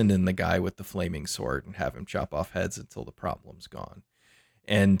like, oh, send in the guy with the flaming sword and have him chop off heads until the problem's gone.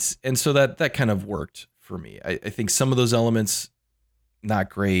 And so that kind of worked for me. I think some of those elements,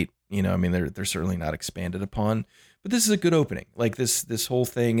 not great. I mean, they're certainly not expanded upon, but this is a good opening. Like this whole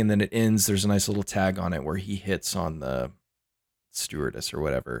thing, and then it ends. There's a nice little tag on it where he hits on the stewardess or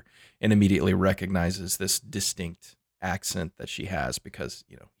whatever and immediately recognizes this distinct accent that she has because,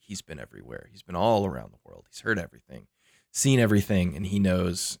 he's been everywhere. He's been all around the world. He's heard everything, seen everything. And he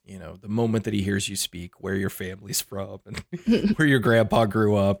knows, the moment that he hears you speak, where your family's from and where your grandpa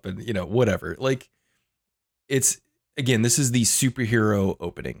grew up and, whatever. Like, again, this is the superhero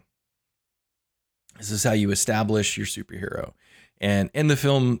opening. This is how you establish your superhero. And the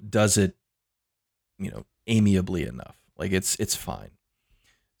film does it, amiably enough. Like, it's fine.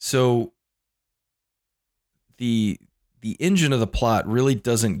 So the engine of the plot really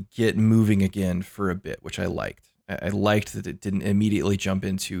doesn't get moving again for a bit, which I liked. I liked that it didn't immediately jump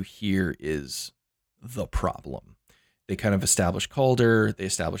into, here is the problem. They kind of established Calder. They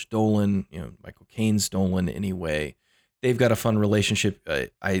established Dolan, Michael Caine's Dolan anyway. They've got a fun relationship.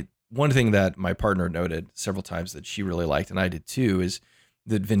 One thing that my partner noted several times that she really liked, and I did too, is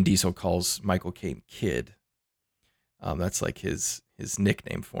that Vin Diesel calls Michael Caine Kid. That's like his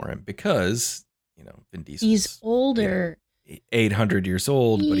nickname for him because, Vin Diesel. He's older. 800 years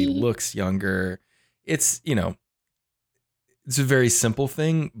old, but he looks younger. It's, it's a very simple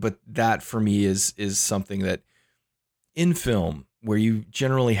thing, but that for me is something that in film, where you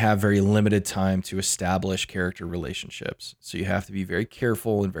generally have very limited time to establish character relationships. So you have to be very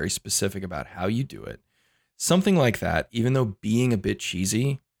careful and very specific about how you do it. Something like that, even though being a bit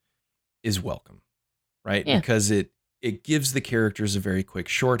cheesy, is welcome, right? Yeah. Because it gives the characters a very quick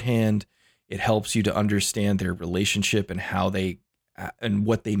shorthand. It helps you to understand their relationship and how and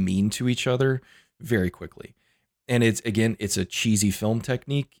what they mean to each other very quickly. And it's a cheesy film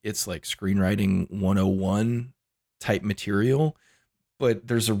technique. It's like screenwriting 101 type material, but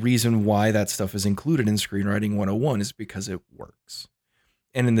there's a reason why that stuff is included in screenwriting 101 is because it works.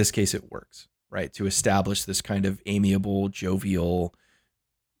 And in this case, it works, right? To establish this kind of amiable, jovial,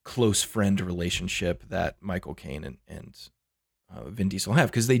 close friend relationship that Michael Caine and Vin Diesel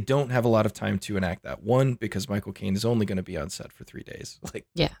have, because they don't have a lot of time to enact that. One, because Michael Caine is only going to be on set for 3 days. Like,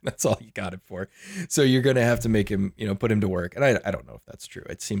 yeah, that's all you got him for. So you're going to have to make him, put him to work. And I don't know if that's true.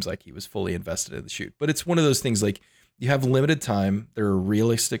 It seems like he was fully invested in the shoot, but it's one of those things like you have limited time. There are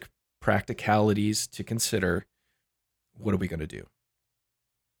realistic practicalities to consider. What are we going to do?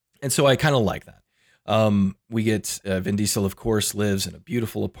 And so I kind of like that. We get Vin Diesel, of course, lives in a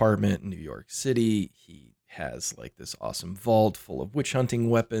beautiful apartment in New York City. He has like this awesome vault full of witch hunting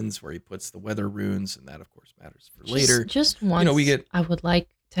weapons where he puts the weather runes, and that of course matters for later. Just once, I would like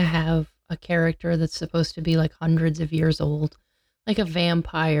to have a character that's supposed to be like hundreds of years old, like a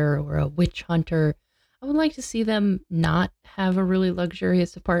vampire or a witch hunter. I would like to see them not have a really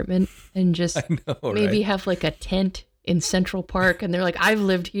luxurious apartment and just maybe have like a tent in Central Park, and they're like, I've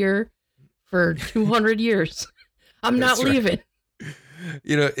lived here for 200 years. I'm not leaving.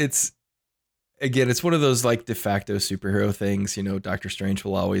 It's one of those like de facto superhero things. Doctor Strange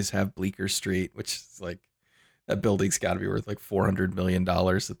will always have Bleecker Street, which is like, that building's got to be worth like $400 million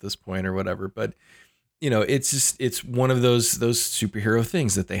at this point or whatever. But, it's one of those superhero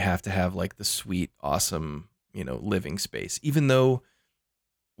things that they have to have like the sweet, awesome, living space, even though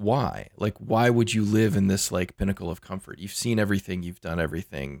why would you live in this like pinnacle of comfort? You've seen everything. You've done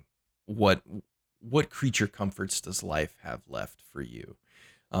everything. What creature comforts does life have left for you?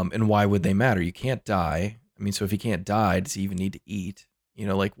 And why would they matter? You can't die. I mean, so if he can't die, does he even need to eat? You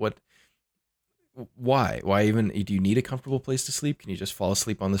know, like what? Why even? Do you need a comfortable place to sleep? Can you just fall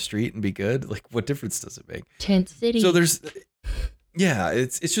asleep on the street and be good? Like, what difference does it make? Tent City. So yeah,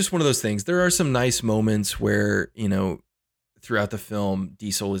 it's just one of those things. There are some nice moments where, you know, throughout the film,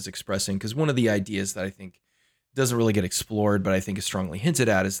 Diesel is expressing, because one of the ideas that I think doesn't really get explored, but I think is strongly hinted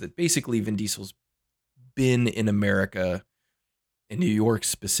at, is that basically Vin Diesel's been in America, in New York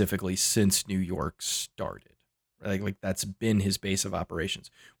specifically, since New York started. Like that's been his base of operations,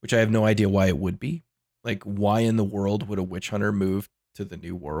 which I have no idea why it would be. Like, why in the world would a witch hunter move to the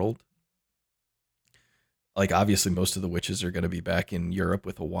New World? Like, obviously, most of the witches are going to be back in Europe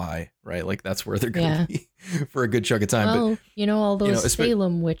with a Y, right? Like, that's where they're going to be for a good chunk of time. Well, but, all those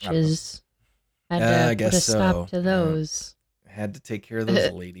Salem witches had to put a stop to those. Had to take care of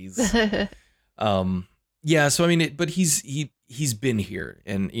those ladies. Yeah, so I mean, but he's been here,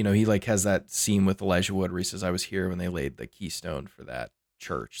 and he like has that scene with Elijah Wood where he says, "I was here when they laid the keystone for that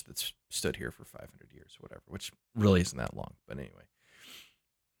church that's stood here for 500 years, or whatever," which really isn't that long, but anyway.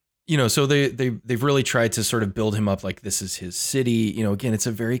 So they've really tried to sort of build him up like this is his city. Again, it's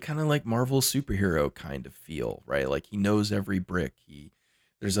a very kind of like Marvel superhero kind of feel, right? Like he knows every brick.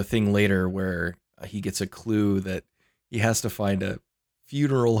 There's a thing later where he gets a clue that he has to find a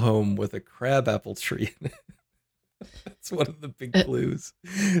funeral home with a crabapple tree in it. That's one of the big clues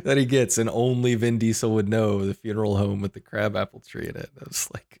that he gets, and only Vin Diesel would know the funeral home with the crabapple tree in it. I was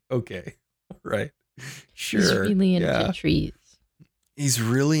like, okay, right, sure. He's really into trees. He's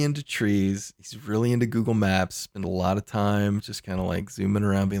really into trees. He's really into Google Maps. Spend a lot of time just kind of like zooming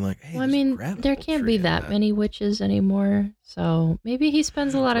around, being like, hey, well, I mean, there can't be that many witches anymore. So maybe he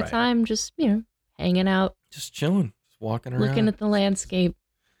spends a lot of time just, hanging out. Just chilling, just walking around. Looking at the landscape.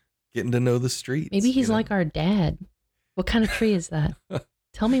 Getting to know the streets. Maybe he's like our dad. What kind of tree is that?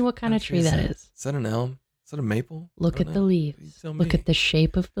 Tell me what kind of tree that is. Is that an elm? Is that a maple? Look at the leaves. Look at the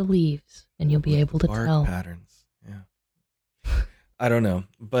shape of the leaves, and you'll be able to tell. Patterns. Yeah. I don't know,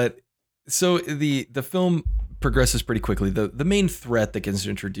 but so the film progresses pretty quickly. The main threat that gets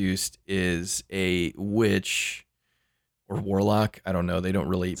introduced is a witch or warlock. I don't know. They don't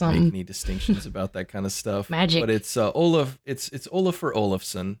really make any distinctions about that kind of stuff. Magic. But it's Olaf. It's Olafur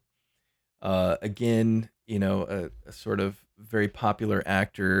Olafsson. Again, a sort of very popular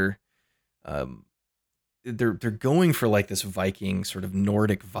actor. They're going for like this Viking sort of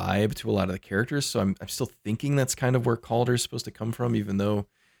Nordic vibe to a lot of the characters. So I'm still thinking that's kind of where Calder is supposed to come from, even though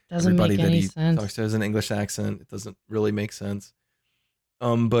everybody that he talks to has an English accent. It doesn't really make sense.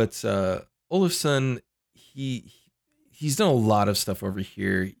 But Olafsson, he's done a lot of stuff over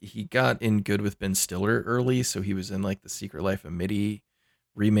here. He got in good with Ben Stiller early, so he was in like the Secret Life of Mitty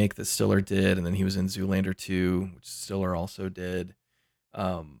remake that Stiller did, and then he was in Zoolander 2, which Stiller also did.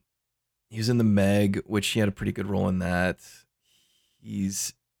 He was in The Meg, which he had a pretty good role in that.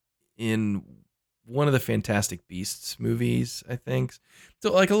 He's in one of the Fantastic Beasts movies, I think.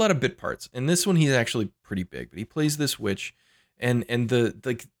 So like a lot of bit parts. And this one, he's actually pretty big, but he plays this witch, and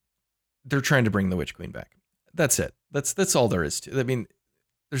they're trying to bring the Witch Queen back. That's it. That's all there is to it. I mean,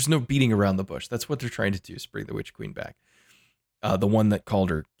 there's no beating around the bush. That's what they're trying to do, is bring the Witch Queen back. The one that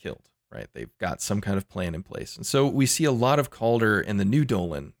Calder killed, right? They've got some kind of plan in place. And so we see a lot of Calder and the New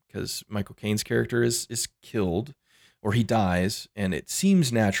Dolan, because Michael Caine's character is killed, or he dies, and it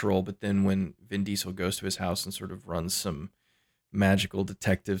seems natural, but then when Vin Diesel goes to his house and sort of runs some magical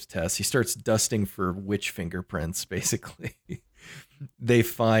detectives tests, he starts dusting for witch fingerprints, basically. They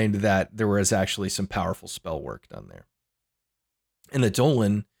find that there was actually some powerful spell work done there. And the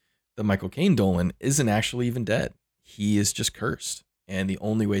Dolan, the Michael Caine Dolan, isn't actually even dead. He is just cursed. And the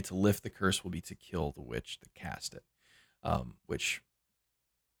only way to lift the curse will be to kill the witch that cast it. Which,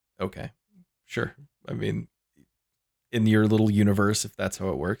 okay, sure. I mean, in your little universe, if that's how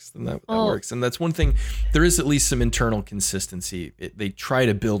it works, then that works. And that's one thing. There is at least some internal consistency. They try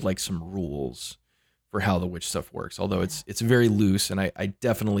to build like some rules for how the witch stuff works, although it's very loose, and I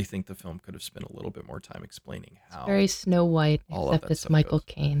definitely think the film could have spent a little bit more time explaining how. It's very Snow White, except it's Michael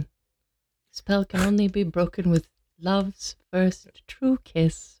Caine. Spell can only be broken with love's first true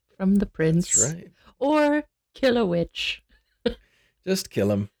kiss from the prince. That's right. Or kill a witch. Just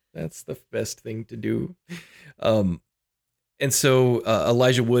kill him. That's the best thing to do. And so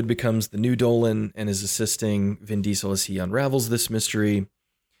Elijah Wood becomes the New Dolan and is assisting Vin Diesel as he unravels this mystery.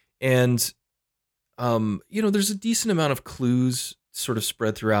 And there's a decent amount of clues sort of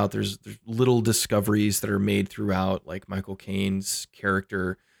spread throughout. There's little discoveries that are made throughout, like Michael Caine's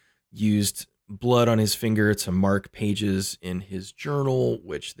character used blood on his finger to mark pages in his journal,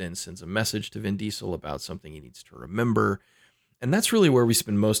 which then sends a message to Vin Diesel about something he needs to remember. And that's really where we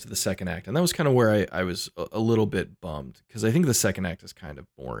spend most of the second act. And that was kind of where I was a little bit bummed, because I think the second act is kind of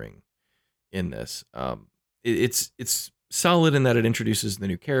boring in this. It's solid in that it introduces the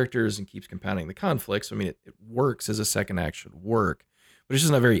new characters and keeps compounding the conflicts. I mean, it works as a second act should work, but it's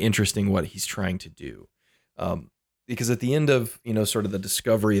just not very interesting what he's trying to do. Because at the end of, sort of the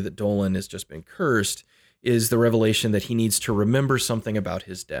discovery that Dolan has just been cursed is the revelation that he needs to remember something about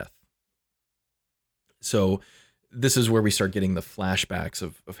his death. So this is where we start getting the flashbacks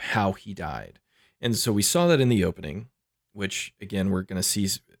of how he died. And so we saw that in the opening, which again, we're going to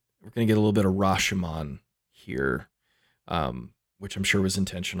get a little bit of Rashomon here, which I'm sure was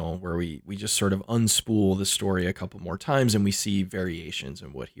intentional, where we just sort of unspool the story a couple more times and we see variations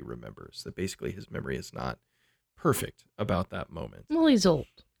in what he remembers, that basically his memory is not perfect about that moment. Well, he's old.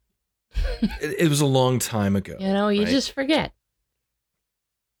 It was a long time ago. You just forget.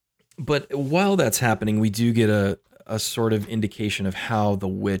 But while that's happening, we do get a sort of indication of how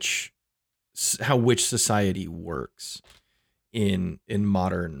witch society works in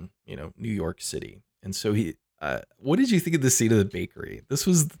modern, New York City. And so what did you think of the scene of the bakery? This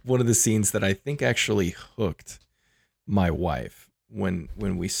was one of the scenes that I think actually hooked my wife when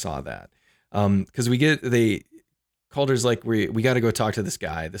we saw that. Because Calder's like, we got to go talk to this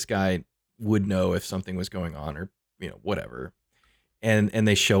guy. This guy would know if something was going on or, whatever. And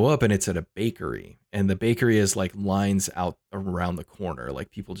they show up and it's at a bakery, and the bakery is like lines out around the corner,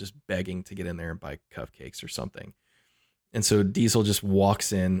 like people just begging to get in there and buy cupcakes or something. And so Diesel just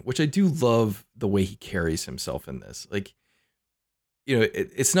walks in, which I do love the way he carries himself in this. Like,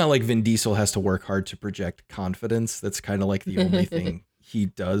 it's not like Vin Diesel has to work hard to project confidence. That's kind of like the only thing he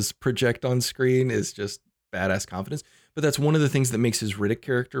does project on screen is just badass confidence. But that's one of the things that makes his Riddick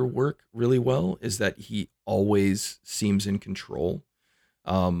character work really well, is that he always seems in control.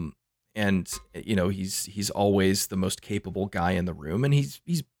 And he's always the most capable guy in the room, and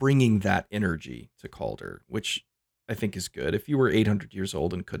he's bringing that energy to Calder, which I think is good. If you were 800 years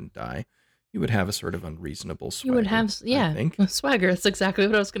old and couldn't die, you would have a sort of unreasonable swagger. You would have, I think. Swagger. That's exactly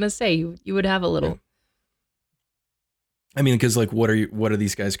what I was going to say. You would have a little. I mean, because like, what are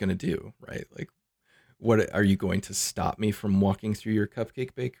these guys going to do, right? Like, what are you going to stop me from walking through your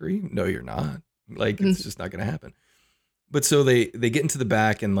cupcake bakery? No, you're not. Like, it's just not going to happen. But so they get into the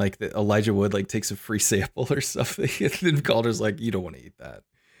back, and like Elijah Wood like takes a free sample or something, and then Calder's like, you don't want to eat that.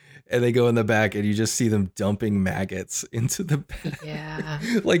 And they go in the back, and you just see them dumping maggots into the back. Yeah.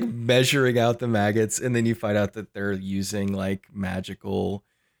 Like measuring out the maggots, and then you find out that they're using like magical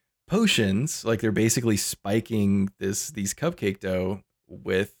potions. Like they're basically spiking these cupcake dough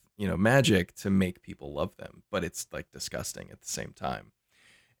with, magic to make people love them. But it's like disgusting at the same time.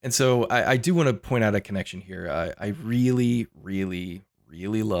 And so I do want to point out a connection here. I really, really,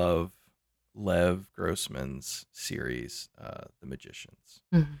 really love Lev Grossman's series, The Magicians.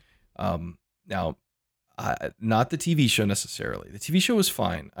 Mm-hmm. Now, not the TV show necessarily. The TV show was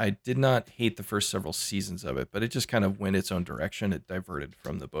fine. I did not hate the first several seasons of it, but it just kind of went its own direction. It diverted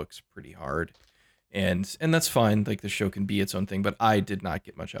from the books pretty hard. And that's fine. Like the show can be its own thing, but I did not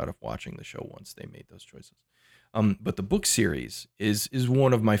get much out of watching the show once they made those choices. But the book series is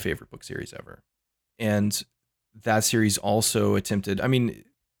one of my favorite book series ever. And that series also attempted,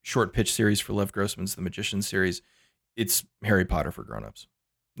 short pitch series for Lev Grossman's The Magician series. It's Harry Potter for grownups.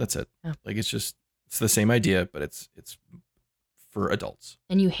 That's it. Yeah. Like it's the same idea, but it's for adults.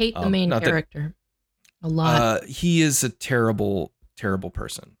 And you hate the main character a lot. He is a terrible, terrible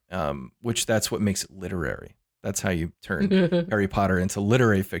person, which that's what makes it literary. That's how you turn Harry Potter into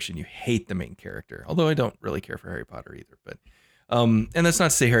literary fiction. You hate the main character, although I don't really care for Harry Potter either. But, and that's not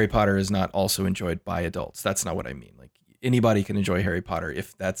to say Harry Potter is not also enjoyed by adults. That's not what I mean. Like anybody can enjoy Harry Potter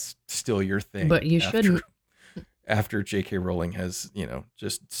if that's still your thing. But you shouldn't. After J.K. Rowling has,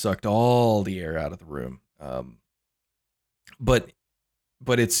 just sucked all the air out of the room. But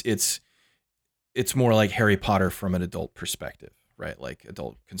it's more like Harry Potter from an adult perspective, right? Like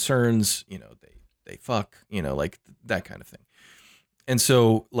adult concerns, they fuck, like that kind of thing. And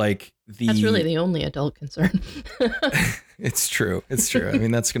so like that's really the only adult concern. It's true. It's true. I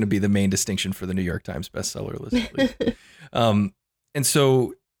mean, that's going to be the main distinction for the New York Times bestseller list, at least. And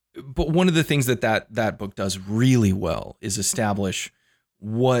so, but one of the things that book does really well is establish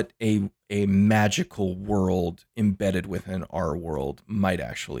what a magical world embedded within our world might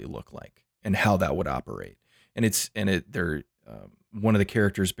actually look like and how that would operate. One of the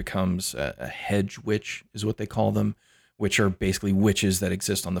characters becomes a hedge witch, is what they call them, which are basically witches that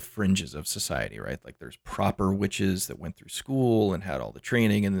exist on the fringes of society, right? Like there's proper witches that went through school and had all the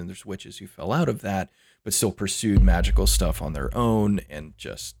training, and then there's witches who fell out of that, but still pursued magical stuff on their own and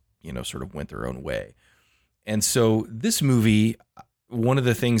just, sort of went their own way. And so this movie, one of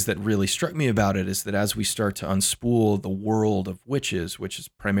the things that really struck me about it is that as we start to unspool the world of witches, which is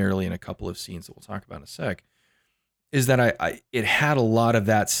primarily in a couple of scenes that we'll talk about in a sec, is that it had a lot of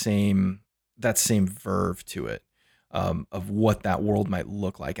that same verve to it, of what that world might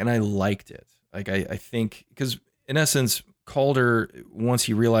look like, and I liked it. Like I think because in essence, Calder, once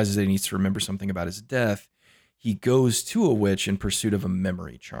he realizes that he needs to remember something about his death, he goes to a witch in pursuit of a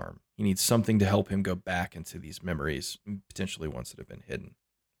memory charm. He needs something to help him go back into these memories, potentially ones that have been hidden.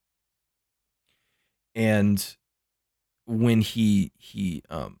 And when he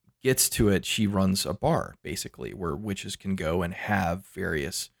gets to it, she runs a bar basically where witches can go and have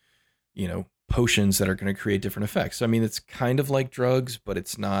various, potions that are going to create different effects. So, I mean, it's kind of like drugs, but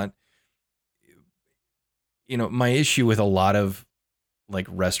it's not. My issue with a lot of like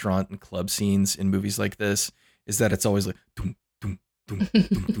restaurant and club scenes in movies like this is that it's always like doom, doom, doom, doom,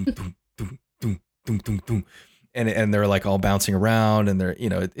 doom, doom, doom, doom, doom, doom, doom. And they're like all bouncing around, and they're,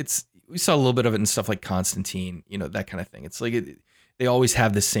 it's, we saw a little bit of it in stuff like Constantine, that kind of thing. It's like they always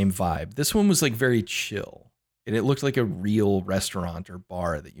have the same vibe. This one was like very chill, and it looked like a real restaurant or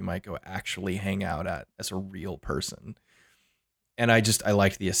bar that you might go actually hang out at as a real person. And I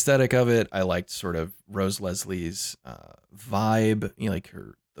liked the aesthetic of it. I liked sort of Rose Leslie's vibe, like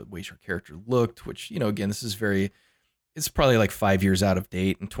the way her character looked, which, again, this is it's probably like 5 years out of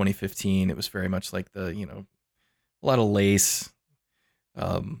date. In 2015, it was very much like the, a lot of lace,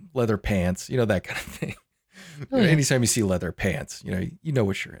 leather pants, that kind of thing. Oh, yeah. Anytime you see leather pants, you know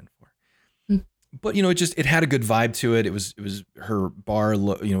what you're in for. But it had a good vibe to it. It was her bar,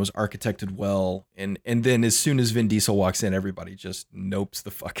 was architected well, and then as soon as Vin Diesel walks in, everybody just nopes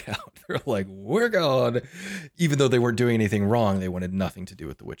the fuck out. They're like, we're gone, even though they weren't doing anything wrong. They wanted nothing to do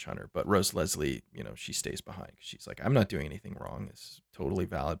with the witch hunter. But Rose Leslie, she stays behind. She's like, I'm not doing anything wrong. This is a totally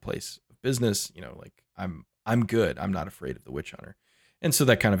valid place of business. Like I'm good. I'm not afraid of the witch hunter, and so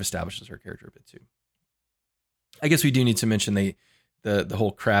that kind of establishes her character a bit too. I guess we do need to mention the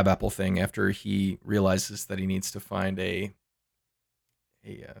whole crabapple thing after he realizes that he needs to find a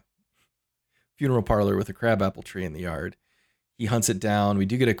funeral parlor with a crabapple tree in the yard. He hunts it down. We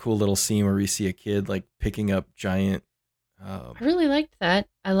do get a cool little scene where we see a kid like picking up giant. I really liked that.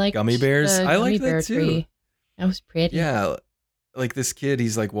 I liked gummy bears. I like that too. Tree. That was pretty. Yeah, like this kid,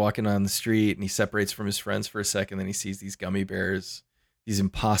 he's like walking on the street and he separates from his friends for a second. Then he sees these gummy bears, these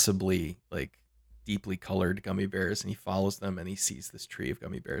impossibly like deeply colored gummy bears, and he follows them and he sees this tree of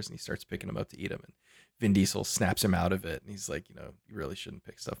gummy bears and he starts picking them up to eat them, and Vin Diesel snaps him out of it and he's like, you really shouldn't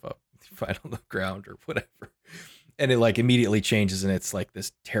pick stuff up you find on the ground or whatever, and it like immediately changes and it's like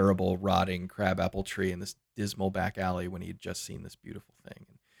this terrible rotting crabapple tree in this dismal back alley when he'd just seen this beautiful thing.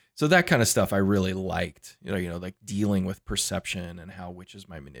 And so that kind of stuff I really liked, like dealing with perception and how witches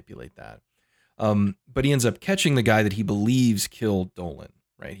might manipulate that. But he ends up catching the guy that he believes killed Dolan,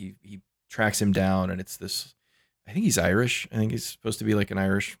 right? He tracks him down, and it's this, I think he's Irish. I think he's supposed to be like an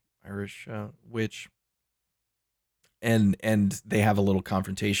Irish witch. And they have a little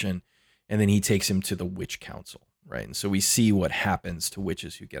confrontation, and then he takes him to the witch council, right? And so we see what happens to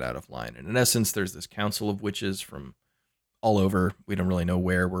witches who get out of line. And in essence, there's this council of witches from all over. We don't really know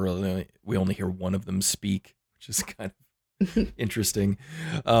where. We only hear one of them speak, which is kind of interesting.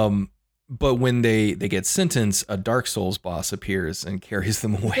 But when they get sentenced, a Dark Souls boss appears and carries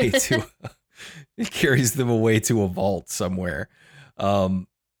them away to a vault somewhere. And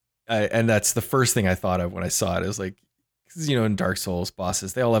that's the first thing I thought of when I saw it. It was like, 'cause, in Dark Souls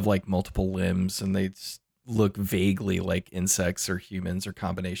bosses, they all have like multiple limbs and they just look vaguely like insects or humans or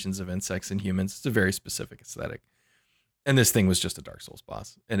combinations of insects and humans. It's a very specific aesthetic. And this thing was just a Dark Souls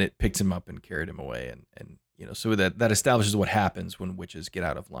boss, and it picked him up and carried him away. And so that establishes what happens when witches get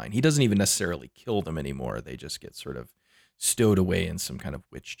out of line. He doesn't even necessarily kill them anymore. They just get sort of stowed away in some kind of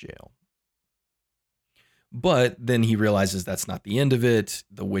witch jail. But then he realizes that's not the end of it.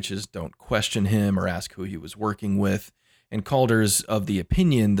 The witches don't question him or ask who he was working with. And Calder's of the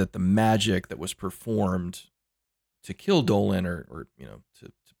opinion that the magic that was performed to kill Dolan or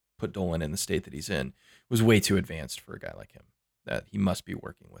to put Dolan in the state that he's in was way too advanced for a guy like him, that he must be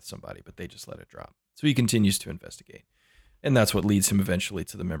working with somebody, but they just let it drop. So he continues to investigate. And that's what leads him eventually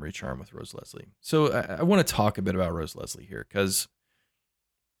to the memory charm with Rose Leslie. So I want to talk a bit about Rose Leslie here, because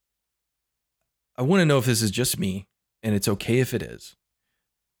I want to know if this is just me, and it's okay if it is,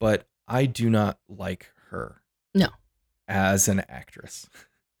 but I do not like her. No. As an actress.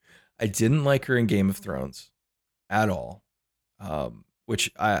 I didn't like her in Game of Thrones at all.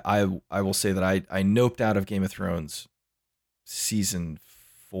 Which I will say that I noped out of Game of Thrones season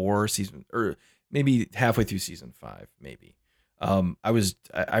 4, or maybe halfway through season 5, maybe.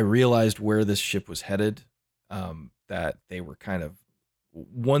 I realized where this ship was headed that they were kind of,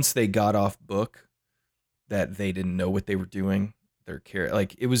 once they got off book, that they didn't know what they were doing.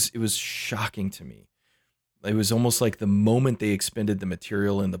 Like it was shocking to me. It was almost like the moment they expended the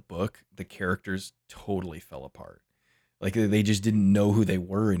material in the book, the characters totally fell apart. Like they just didn't know who they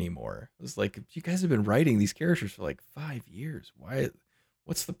were anymore. It was like, you guys have been writing these characters for like 5 years. Why?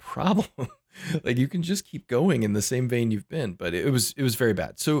 What's the problem? Like you can just keep going in the same vein you've been, but it was very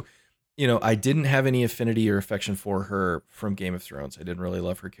bad. So, I didn't have any affinity or affection for her from Game of Thrones. I didn't really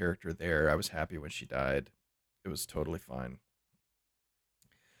love her character there. I was happy when she died. It was totally fine.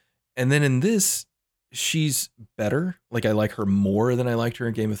 And then in this, she's better. Like I like her more than I liked her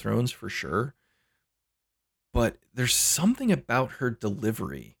in Game of Thrones for sure. But there's something about her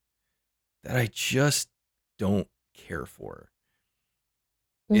delivery that I just don't care for.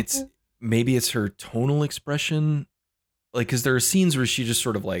 Mm-hmm. Maybe it's her tonal expression. Like, because there are scenes where she just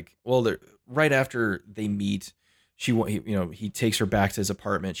sort of like, well, right after they meet, he takes her back to his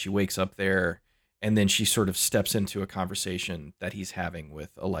apartment. She wakes up there, and then she sort of steps into a conversation that he's having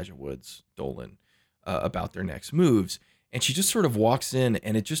with Elijah Wood's Dolan about their next moves. And she just sort of walks in,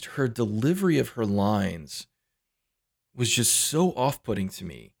 and her delivery of her lines was just so off-putting to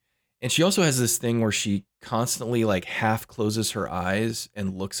me. And she also has this thing where she constantly like half closes her eyes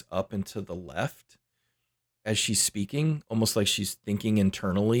and looks up and to the left as she's speaking, almost like she's thinking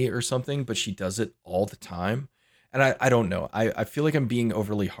internally or something, but she does it all the time. And I don't know. I feel like I'm being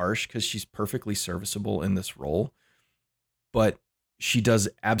overly harsh because she's perfectly serviceable in this role, but she does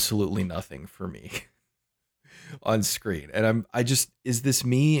absolutely nothing for me on screen. And is this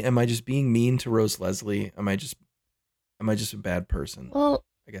me? Am I just being mean to Rose Leslie? Am I just a bad person? Well,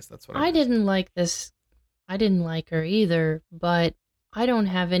 I guess that's what I didn't like this. I didn't like her either, but I don't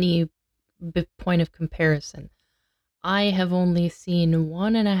have any point of comparison. I have only seen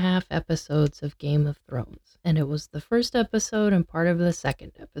 1.5 episodes of Game of Thrones, and it was the first episode and part of the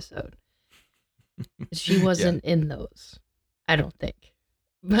second episode. She wasn't in those, I don't think.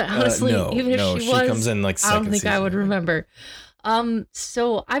 But honestly, even if she was, comes in like I don't think I would remember.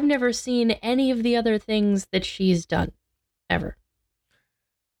 So I've never seen any of the other things that she's done, ever.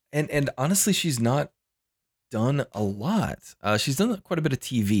 And honestly, she's not done a lot. She's done quite a bit of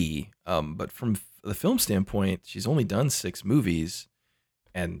TV, but from the film standpoint, she's only done 6 movies,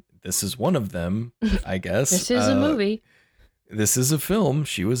 and this is one of them, I guess. This is a movie. This is a film.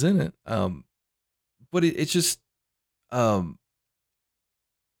 She was in it. But it's just, I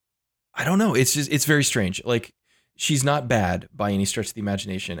don't know. It's very strange. Like, she's not bad by any stretch of the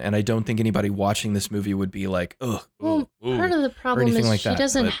imagination, and I don't think anybody watching this movie would be like, ugh. Well, part of the problem is like she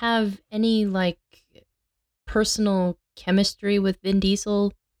doesn't have any like personal chemistry with Vin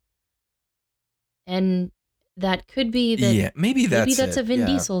Diesel, and that could be that. Yeah, maybe that's a Vin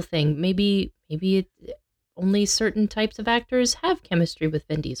Diesel thing. Maybe only certain types of actors have chemistry with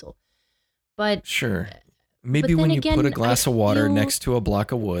Vin Diesel. But sure, maybe when you put a glass of water next to a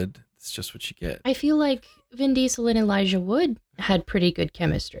block of wood, it's just what you get. I feel like Vin Diesel and Elijah Wood had pretty good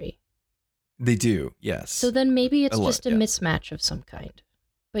chemistry. They do, yes. So then maybe it's just a mismatch of some kind.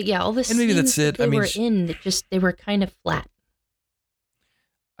 But yeah, all the scenes that they were in, they were kind of flat.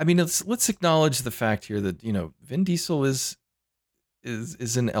 I mean, let's acknowledge the fact here that, Vin Diesel is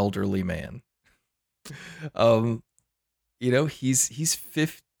an elderly man. He's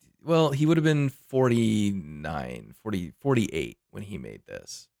 50. Well, he would have been 48 when he made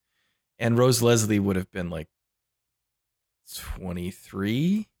this. And Rose Leslie would have been like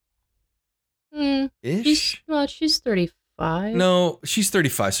 23 ish. She's 35. No, she's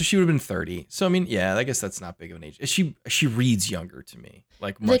 35, so she would have been 30. So I mean, yeah, I guess that's not big of an age. She reads younger to me,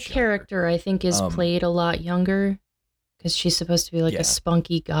 like much the character younger. I think is played a lot younger because she's supposed to be like a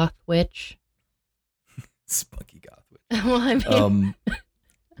spunky goth witch. Spunky goth witch. Well, I mean.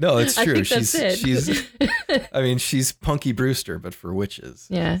 No, it's true. I think she's I mean, she's Punky Brewster, but for witches.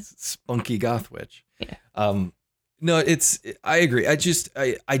 Yeah. Spunky goth witch. Yeah. No, I agree. I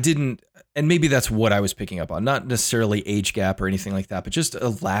didn't, and maybe that's what I was picking up on. Not necessarily age gap or anything like that, but just a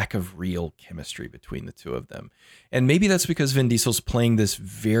lack of real chemistry between the two of them. And maybe that's because Vin Diesel's playing this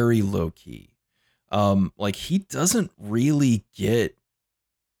very low key. Like he doesn't really get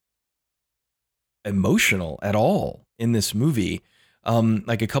emotional at all in this movie.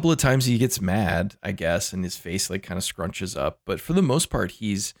 Like a couple of times he gets mad, I guess, and his face like kind of scrunches up. But for the most part,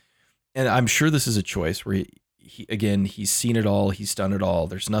 and I'm sure this is a choice where he's seen it all, he's done it all.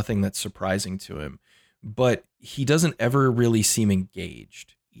 There's nothing that's surprising to him, but he doesn't ever really seem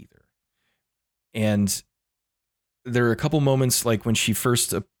engaged either. And there are a couple moments like when she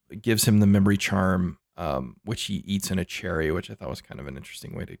first gives him the memory charm, which he eats in a cherry, which I thought was kind of an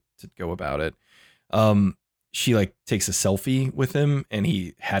interesting way to go about it. she like takes a selfie with him, and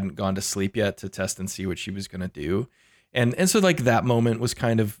he hadn't gone to sleep yet to test and see what she was going to do. And so like that moment was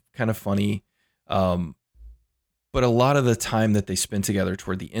kind of funny. But a lot of the time that they spend together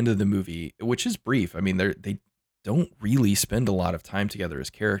toward the end of the movie, which is brief, I mean, they don't really spend a lot of time together as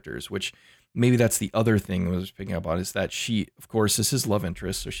characters, which maybe that's the other thing I was picking up on, is that she, of course, is his love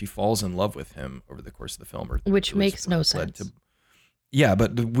interest. So she falls in love with him over the course of the film. Which makes no sense. Yeah,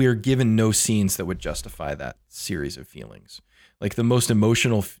 but we're given no scenes that would justify that series of feelings. Like the most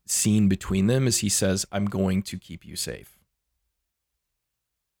emotional scene between them is he says, "I'm going to keep you safe."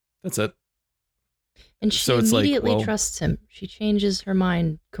 That's it. And she immediately trusts him. She changes her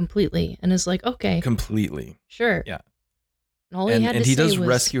mind completely and is like, okay. Completely. Sure. Yeah. And all he had to say does was,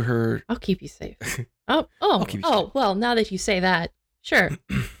 rescue her. I'll keep you safe. Well, now that you say that, sure.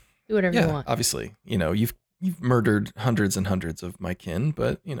 Do whatever you want. Obviously, you've murdered hundreds and hundreds of my kin,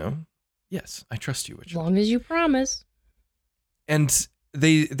 but yes, I trust you. As long as you promise. And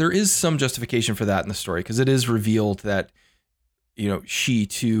there is some justification for that in the story, because it is revealed that she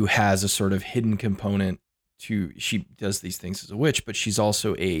too has a sort of hidden component to, she does these things as a witch, but she's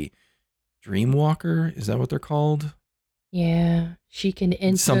also a dream walker. Is that what they're called? Yeah. She can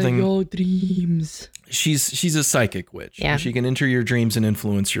enter your dreams. She's a psychic witch. Yeah. She can enter your dreams and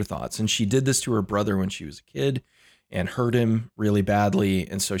influence your thoughts. And she did this to her brother when she was a kid and hurt him really badly.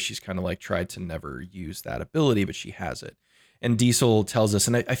 And so she's kind of like tried to never use that ability, but she has it. And Diesel tells us,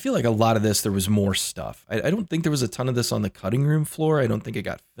 and I feel like a lot of this, there was more stuff. I don't think there was a ton of this on the cutting room floor. I don't think it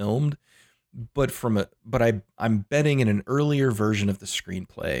got filmed, but I'm betting in an earlier version of the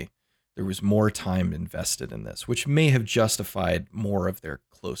screenplay, there was more time invested in this, which may have justified more of their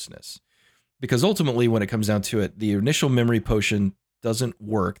closeness. Because ultimately, when it comes down to it, the initial memory potion doesn't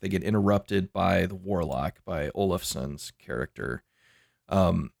work. They get interrupted by the warlock, by Olafsson's character,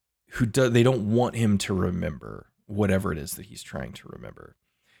 they don't want him to remember whatever it is that he's trying to remember.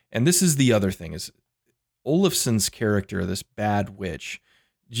 And this is the other thing, is Olafsson's character, this bad witch,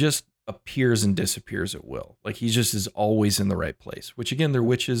 just appears and disappears at will. Like he just is always in the right place, which again, they're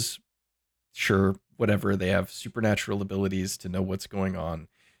witches. Sure, whatever. They have supernatural abilities to know what's going on,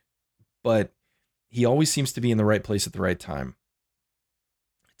 but he always seems to be in the right place at the right time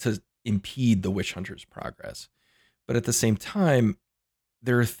to impede the witch hunter's progress. But at the same time,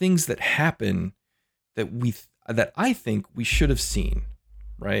 there are things that happen that I think we should have seen,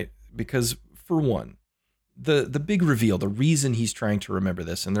 right? Because for one, the big reveal, the reason he's trying to remember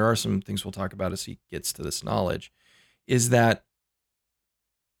this, and there are some things we'll talk about as he gets to this knowledge, is that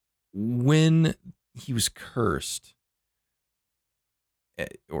when he was cursed,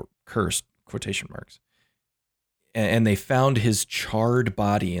 or cursed, quotation marks, and they found his charred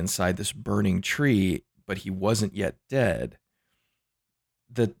body inside this burning tree, but he wasn't yet dead,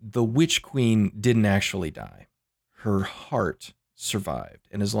 the witch queen didn't actually die. Her heart survived.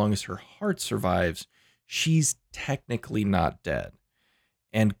 And as long as her heart survives, she's technically not dead.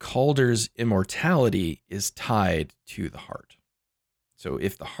 And Calder's immortality is tied to the heart. So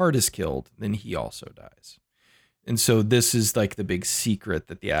if the heart is killed, then he also dies. And so this is like the big secret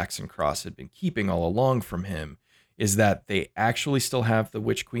that the Axe and Cross had been keeping all along from him, is that they actually still have the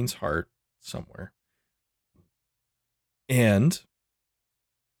witch queen's heart somewhere. And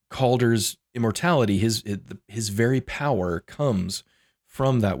Calder's immortality, his very power, comes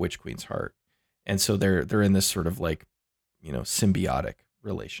from that witch queen's heart. And so they're in this sort of like, symbiotic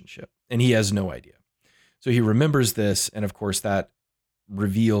relationship, and he has no idea. So he remembers this, and of course that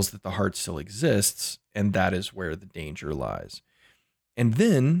reveals that the heart still exists, and that is where the danger lies. And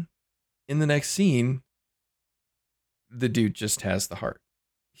then in the next scene, the dude just has the heart.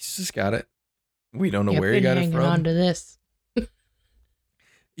 He's just got it. We don't know where he got it from. On to this.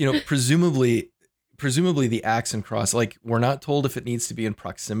 Presumably the Axe and Cross, like, we're not told if it needs to be in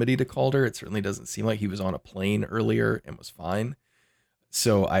proximity to Calder. It certainly doesn't seem like he was on a plane earlier and was fine.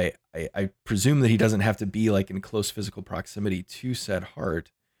 So I presume that he doesn't have to be like in close physical proximity to said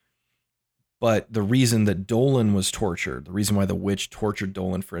heart. But the reason that Dolan was tortured, the reason why the witch tortured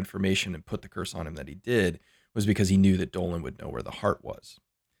Dolan for information and put the curse on him that he did, was because he knew that Dolan would know where the heart was.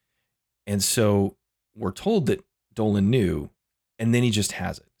 And so we're told that Dolan knew, and then he just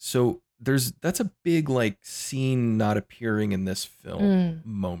has it. So that's a big like scene not appearing in this film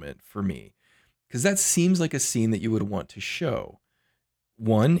moment for me, because that seems like a scene that you would want to show.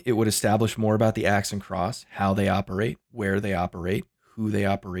 One, it would establish more about the Axe and Cross, how they operate, where they operate, who they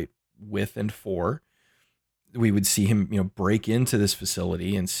operate with and for. We would see him, break into this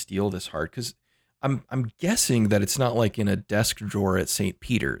facility and steal this heart, because I'm guessing that it's not like in a desk drawer at St.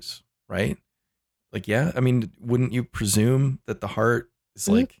 Peter's, right? Like, yeah, I mean, wouldn't you presume that the heart is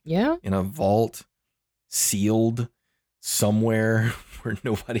like in a vault sealed somewhere where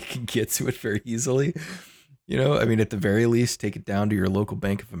nobody can get to it very easily. I mean, at the very least, take it down to your local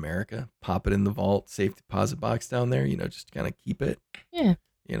Bank of America, pop it in the vault, safe deposit box down there, just kind of keep it, Yeah.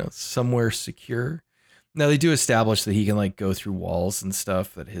 Somewhere secure. Now they do establish that he can like go through walls and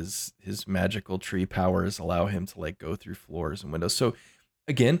stuff, that his magical tree powers allow him to like go through floors and windows. So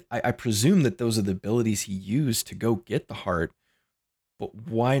again, I presume that those are the abilities he used to go get the heart, but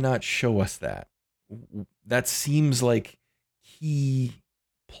why not show us that? That seems like key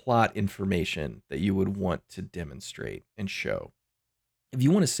plot information that you would want to demonstrate and show. If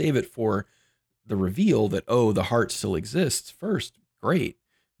you want to save it for the reveal that, oh, the heart still exists first, great.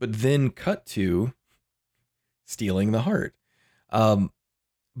 But then cut to stealing the heart.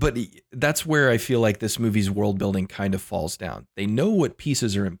 But that's where I feel like this movie's world building kind of falls down. They know what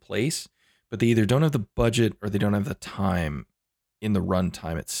pieces are in place, but they either don't have the budget or they don't have the time in the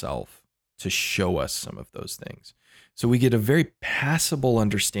runtime itself to show us some of those things. So we get a very passable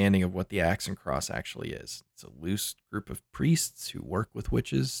understanding of what the Axe and Cross actually is. It's a loose group of priests who work with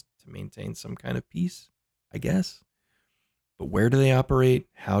witches to maintain some kind of peace, I guess. But where do they operate?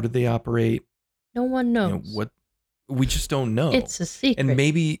 How do they operate? No one knows. What we just don't know. It's a secret.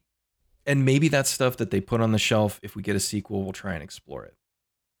 And maybe that's stuff that they put on the shelf. If we get a sequel, we'll try and explore it.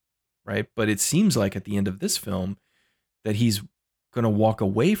 Right? But it seems like at the end of this film that he's going to walk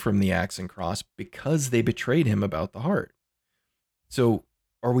away from the Axe and Cross because they betrayed him about the heart. So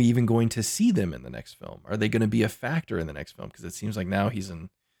are we even going to see them in the next film? Are they going to be a factor in the next film? Because it seems like now he's an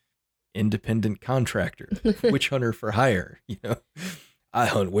independent contractor, witch hunter for hire. I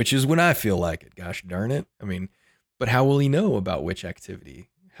hunt witches when I feel like it. Gosh darn it. I mean, but how will he know about witch activity?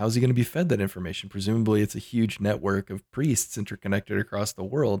 How's he going to be fed that information? Presumably it's a huge network of priests interconnected across the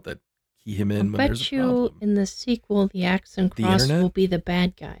world that key him in when there's a problem. Bet you in the sequel, the Axe and Cross will be the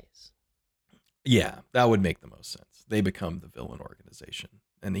bad guys. Yeah, that would make the most sense. They become the villain organization.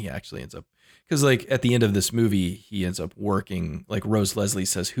 And he actually ends up, because like at the end of this movie, he ends up working, like Rose Leslie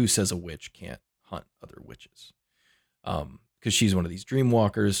says, who says a witch can't hunt other witches? Because she's one of these dream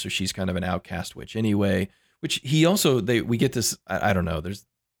walkers, so she's kind of an outcast witch anyway. Which he also, we get this, I don't know,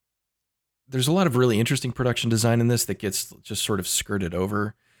 there's a lot of really interesting production design in this that gets just sort of skirted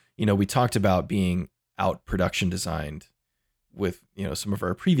over. We talked about being out production designed with, some of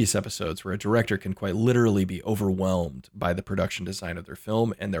our previous episodes where a director can quite literally be overwhelmed by the production design of their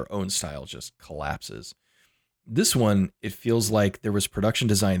film and their own style just collapses. This one, it feels like there was production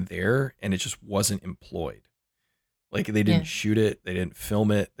design there and it just wasn't employed. Like they didn't shoot it, they didn't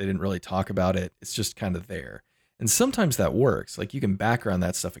film it, they didn't really talk about it. It's just kind of there. And sometimes that works. Like you can background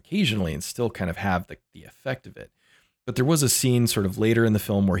that stuff occasionally and still kind of have the effect of it. But there was a scene sort of later in the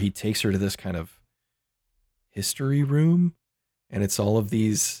film where he takes her to this kind of history room, and it's all of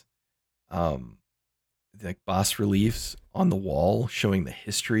these like bas reliefs on the wall showing the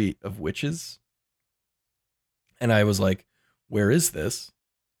history of witches. And I was like, where is this?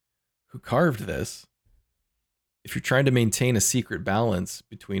 Who carved this? If you're trying to maintain a secret balance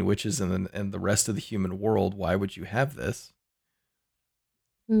between witches and the rest of the human world, why would you have this?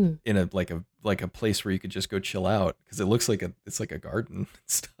 In a like a place where you could just go chill out, because it looks like it's like a garden and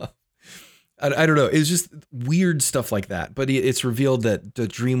stuff. I don't know. It's just weird stuff like that. But it's revealed that the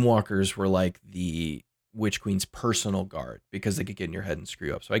Dreamwalkers were like the Witch Queen's personal guard because they could get in your head and screw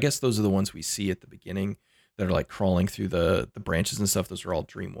you up. So I guess those are the ones we see at the beginning that are like crawling through the branches and stuff. Those are all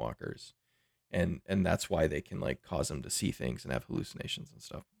Dreamwalkers. And that's why they can like cause them to see things and have hallucinations and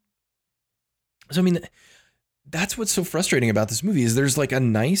stuff. So, I mean, that's what's so frustrating about this movie is there's like a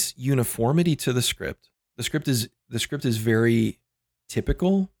nice uniformity to the script. The script is very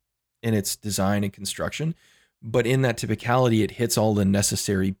typical in its design and construction, but in that typicality, it hits all the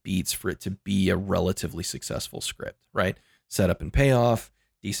necessary beats for it to be a relatively successful script, right? Setup and payoff,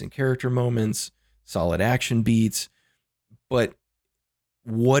 decent character moments, solid action beats. But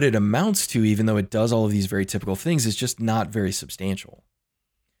what it amounts to, even though it does all of these very typical things, is just not very substantial.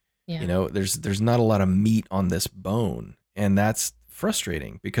 Yeah. There's not a lot of meat on this bone, and that's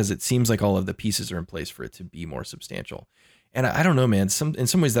frustrating because it seems like all of the pieces are in place for it to be more substantial. And I don't know, man, in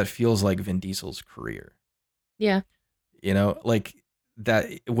some ways that feels like Vin Diesel's career. Yeah. Like that,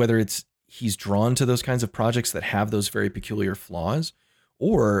 whether it's he's drawn to those kinds of projects that have those very peculiar flaws,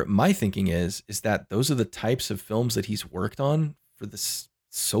 or my thinking is that those are the types of films that he's worked on for this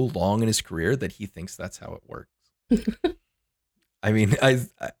so long in his career that he thinks that's how it works. I mean,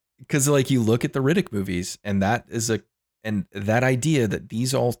 because like you look at the Riddick movies, and that idea that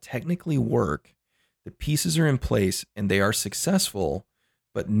these all technically work, the pieces are in place and they are successful,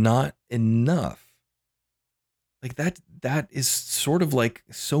 but not enough like that is sort of like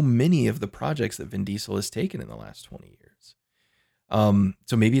so many of the projects that Vin Diesel has taken in the last 20 years.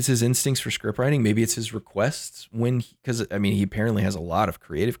 So maybe it's his instincts for script writing. Maybe it's his requests because I mean, he apparently has a lot of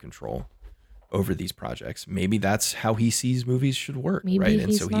creative control over these projects. Maybe that's how he sees movies should work, maybe right?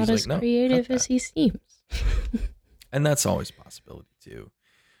 He's not as creative as he seems. And that's always a possibility too.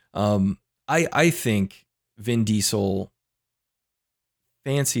 I think Vin Diesel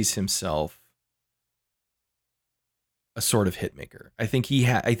fancies himself a sort of hitmaker. I think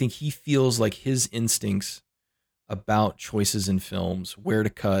he feels like his instincts about choices in films, where to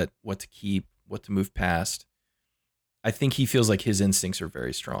cut, what to keep, what to move past. I think he feels like his instincts are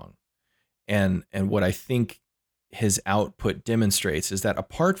very strong. And what I think his output demonstrates is that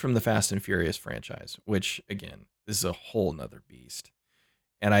apart from the Fast and Furious franchise, which again, this is a whole nother beast.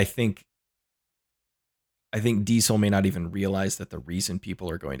 And I think Diesel may not even realize that the reason people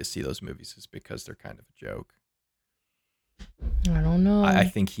are going to see those movies is because they're kind of a joke. I don't know. I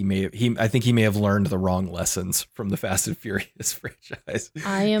think he may have learned the wrong lessons from the Fast and Furious franchise.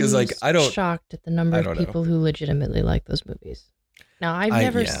 I am shocked at the number of people who legitimately like those movies. Now, I've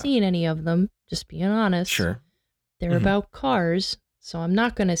never seen any of them, just being honest. Sure. They're about cars, so I'm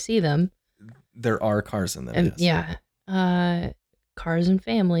not going to see them. There are cars in them, yes. Yeah. Cars and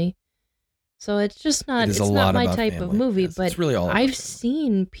family. So it's just not, it's not my type of movie, yes, but it's really I've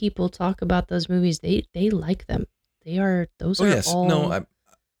seen people talk about those movies. They like them. Those are all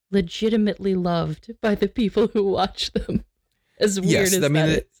legitimately loved by the people who watch them. As weird as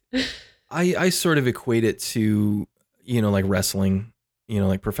that is. I sort of equate it to, like wrestling,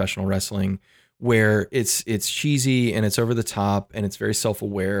 like professional wrestling, where it's cheesy and it's over the top and it's very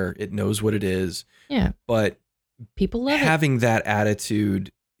self-aware. It knows what it is. Yeah. But people love having that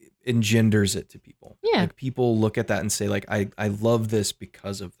attitude engenders it to people. Yeah. Like people look at that and say, like, I love this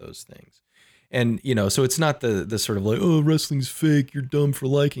because of those things. And, so it's not the sort of like, oh, wrestling's fake, you're dumb for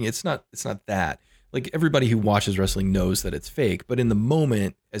liking it. It's not that. Like everybody who watches wrestling knows that it's fake, but in the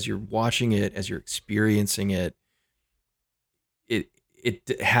moment, as you're watching it, as you're experiencing it,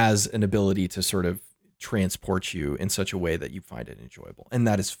 it has an ability to sort of transport you in such a way that you find it enjoyable. And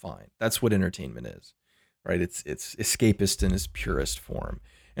that is fine. That's what entertainment is, right? It's escapist in its purest form.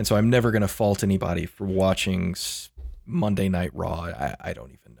 And so I'm never going to fault anybody for watching Monday Night Raw. I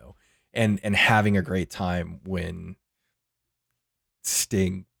don't even know. And having a great time when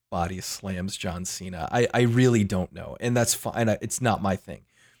Sting body slams John Cena. I really don't know. And that's fine. It's not my thing.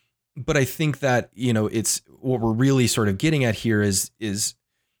 But I think that, it's what we're really sort of getting at here is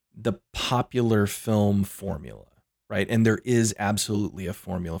the popular film formula, right? And there is absolutely a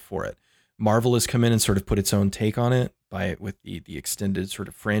formula for it. Marvel has come in and sort of put its own take on it with the extended sort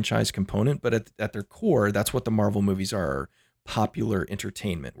of franchise component. But at their core, that's what the Marvel movies are, popular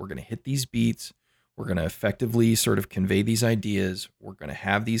entertainment. We're going to hit these beats. We're going to effectively sort of convey these ideas. We're going to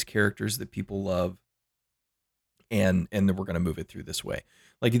have these characters that people love. And then we're going to move it through this way.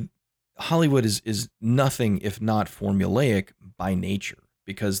 Like Hollywood is nothing if not formulaic by nature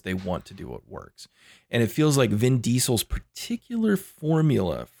because they want to do what works. And it feels like Vin Diesel's particular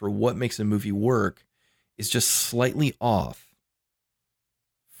formula for what makes a movie work is just slightly off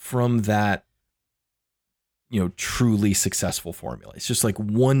from that, truly successful formula. It's just like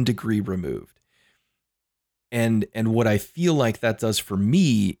 1 degree removed. And what I feel like that does for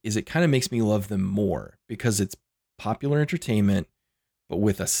me is it kind of makes me love them more because it's popular entertainment, but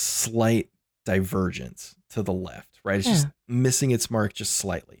with a slight divergence to the left, right? It's just missing its mark just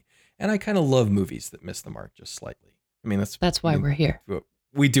slightly. And I kind of love movies that miss the mark just slightly. I mean, that's why we're here.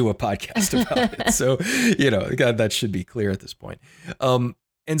 We do a podcast about it. So, God, that should be clear at this point.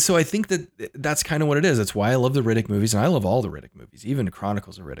 And so I think that's kind of what it is. That's why I love the Riddick movies. And I love all the Riddick movies, even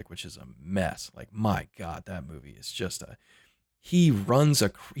Chronicles of Riddick, which is a mess. Like, my God, that movie is just he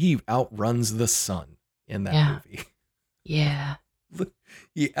outruns the sun in that movie. Yeah.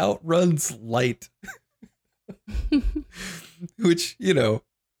 He outruns light, which,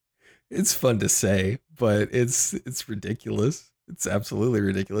 it's fun to say, but it's ridiculous. It's absolutely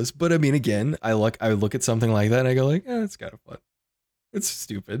ridiculous. But I mean, again, I look at something like that and I go like, it's kind of fun. It's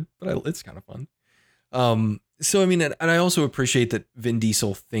stupid, but it's kind of fun. So, I mean, and I also appreciate that Vin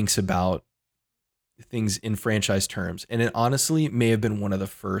Diesel thinks about things in franchise terms. And it honestly may have been one of the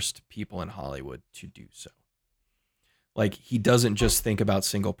first people in Hollywood to do so. Like, he doesn't just think about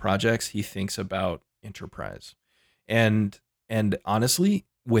single projects. He thinks about enterprise. And honestly,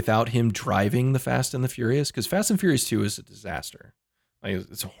 without him driving the Fast and the Furious, because Fast and Furious 2 is a disaster. Like,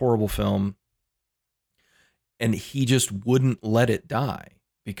 it's a horrible film. And he just wouldn't let it die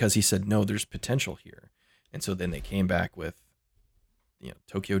because he said, no, there's potential here. And so then they came back with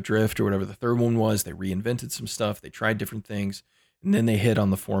Tokyo Drift or whatever the third one was. They reinvented some stuff. They tried different things. And then they hit on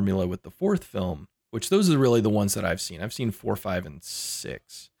the formula with the fourth film, which those are really the ones that I've seen. I've seen 4, 5, and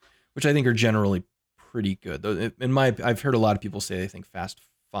 6, which I think are generally pretty good. I've heard a lot of people say they think Fast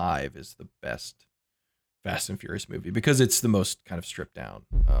 5 is the best Fast and Furious movie because it's the most kind of stripped down.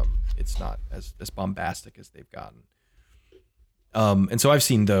 It's not as bombastic as they've gotten. And so I've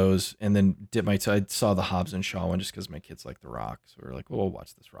seen those, and then I saw the Hobbs and Shaw one just because my kids like The Rock, so we were like, well, we'll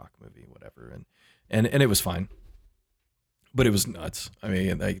watch this Rock movie, whatever, and it was fine, but it was nuts. I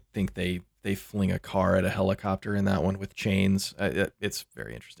mean, I think they fling a car at a helicopter in that one with chains. It's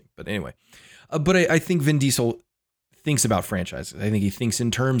very interesting, but anyway, but I think Vin Diesel thinks about franchises. I think he thinks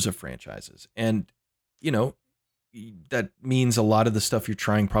in terms of franchises, and that means a lot of the stuff you're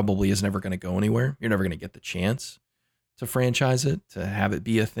trying probably is never going to go anywhere. You're never going to get the chance to franchise it, to have it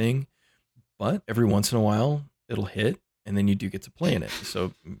be a thing, but every once in a while it'll hit, and then you do get to play in it.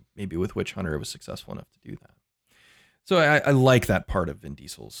 So maybe with Witch Hunter it was successful enough to do that. So I like that part of Vin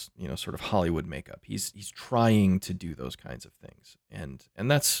Diesel's sort of Hollywood makeup. He's trying to do those kinds of things, and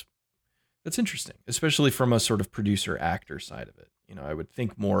that's interesting, especially from a sort of producer actor side of it. I would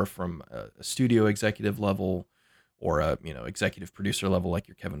think more from a studio executive level, or a executive producer level, like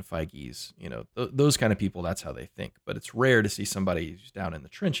your Kevin Feige's, those kind of people. That's how they think. But it's rare to see somebody who's down in the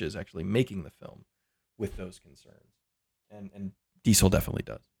trenches actually making the film with those concerns, and Diesel definitely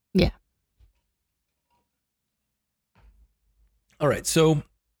does. Yeah. All right, so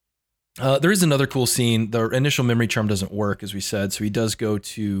there is another cool scene. The initial memory charm doesn't work, as we said, so he does go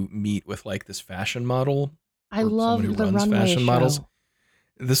to meet with like this fashion model. I love the runway show. Models.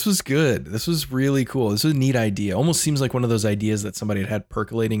 This was good. This was really cool. This was a neat idea. Almost seems like one of those ideas that somebody had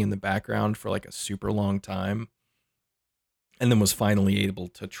percolating in the background for like a super long time, and then was finally able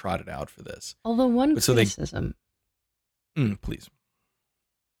to trot it out for this. Although one criticism. Please.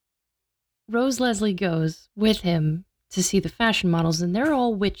 Rose Leslie goes with him to see the fashion models, and they're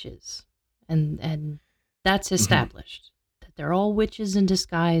all witches. And that's established. That they're all witches in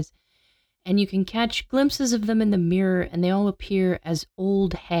disguise. And you can catch glimpses of them in the mirror, and they all appear as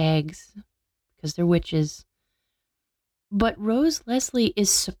old hags because they're witches. But Rose Leslie is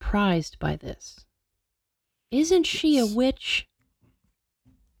surprised by this. Isn't she a witch?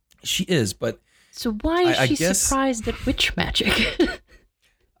 She is, but... So why is she surprised at witch magic?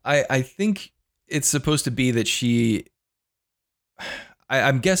 I think it's supposed to be that she...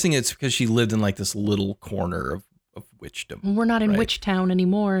 I'm guessing it's because she lived in like this little corner of witchdom. We're not in Witch Town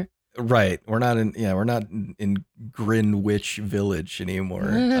anymore. Right. We're not in Greenwich Village anymore.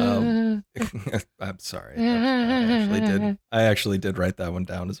 I'm sorry. I actually did write that one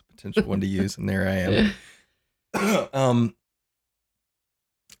down as a potential one to use, and there I am.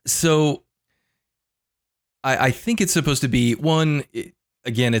 So I think it's supposed to be one.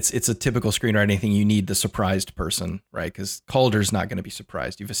 Again, it's a typical screenwriting thing. You need the surprised person, right? Because Calder's not going to be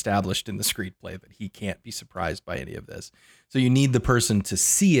surprised. You've established in the screenplay that he can't be surprised by any of this. So you need the person to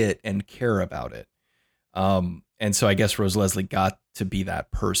see it and care about it. And so I guess Rose Leslie got to be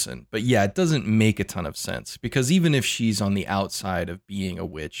that person. But yeah, it doesn't make a ton of sense, because even if she's on the outside of being a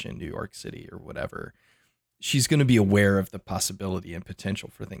witch in New York City or whatever, she's going to be aware of the possibility and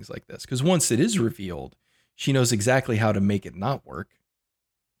potential for things like this. Because once it is revealed, she knows exactly how to make it not work.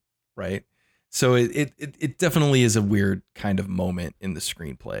 Right. So it definitely is a weird kind of moment in the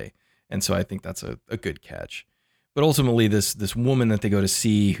screenplay. And so I think that's a good catch. But ultimately, this woman that they go to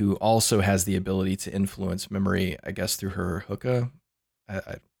see, who also has the ability to influence memory, I guess, through her hookah.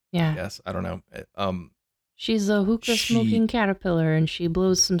 I guess. I don't know. She's a hookah smoking caterpillar, and she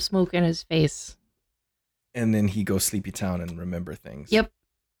blows some smoke in his face. And then he goes Sleepy Town and remember things. Yep.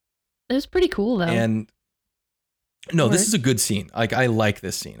 It was pretty cool, though. And no, this is a good scene. Like, I like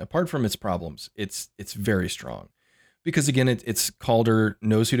this scene. Apart from its problems, it's very strong. Because again, it's Calder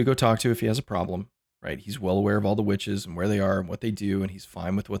knows who to go talk to if he has a problem, right? He's well aware of all the witches and where they are and what they do, and he's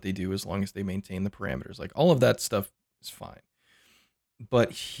fine with what they do as long as they maintain the parameters. Like, all of that stuff is fine.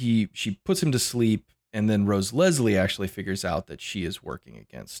 But she puts him to sleep, and then Rose Leslie actually figures out that she is working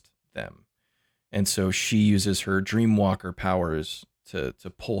against them. And so she uses her Dreamwalker powers to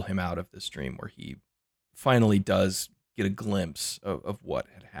pull him out of this dream, where he finally does get a glimpse of what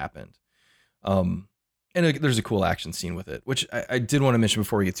had happened. And there's a cool action scene with it, which I did want to mention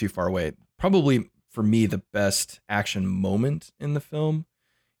before we get too far away. Probably for me, the best action moment in the film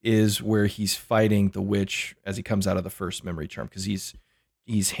is where he's fighting the witch as he comes out of the first memory charm, because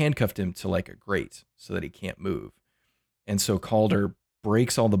he's handcuffed him to like a grate so that he can't move. And so Calder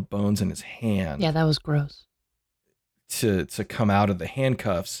breaks all the bones in his hand. Yeah, that was gross. To come out of the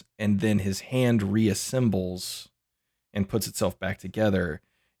handcuffs, and then his hand reassembles and puts itself back together.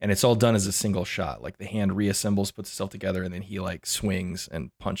 And it's all done as a single shot. Like the hand reassembles, puts itself together, and then he like swings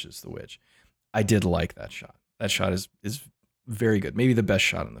and punches the witch. I did like that shot. That shot is very good. Maybe the best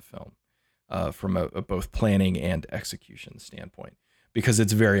shot in the film from a both planning and execution standpoint, because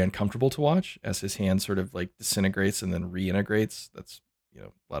it's very uncomfortable to watch as his hand sort of like disintegrates and then reintegrates. That's, you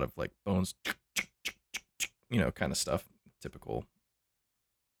know, a lot of like bones, you know, kind of stuff. Typical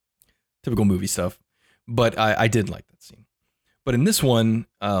movie stuff. But I did like that scene. But in this one,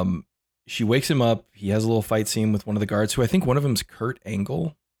 she wakes him up. He has a little fight scene with one of the guards, who I think one of them's Kurt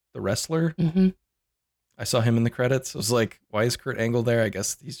Angle, the wrestler. Mm-hmm. I saw him in the credits. I was like, why is Kurt Angle there? I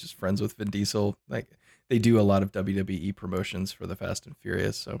guess he's just friends with Vin Diesel. Like, they do a lot of WWE promotions for the Fast and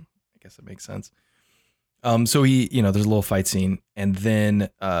Furious, so I guess it makes sense. So he, you know, there's a little fight scene, and then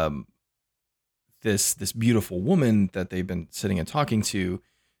this beautiful woman that they've been sitting and talking to,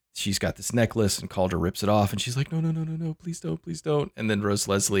 she's got this necklace, and Calder rips it off, and she's like, no, please don't. And then Rose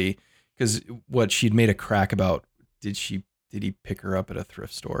Leslie, because what she'd made a crack about, did he pick her up at a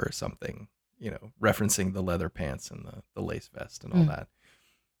thrift store or something? You know, referencing the leather pants and the lace vest and all that.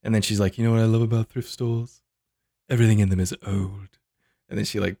 And then she's like, you know what I love about thrift stores? Everything in them is old. And then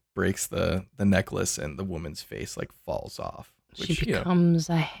she like breaks the necklace, and the woman's face like falls off. Which, she becomes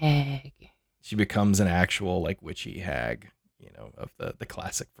a hag. She becomes an actual like witchy hag, you know, of the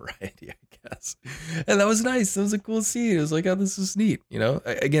classic variety, I guess. And that was nice. That was a cool scene. It was like, oh, this is neat, you know?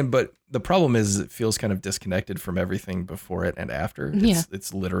 Again, but the problem is it feels kind of disconnected from everything before it and after.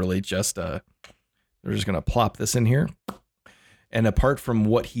 It's literally just they're just going to plop this in here. And apart from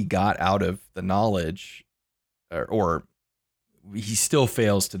what he got out of the knowledge, or he still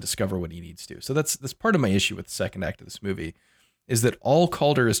fails to discover what he needs to. So that's part of my issue with the second act of this movie, is that all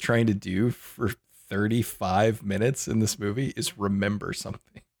Calder is trying to do for 35 minutes in this movie is remember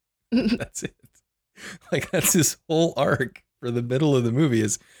something. That's it. Like, that's his whole arc for the middle of the movie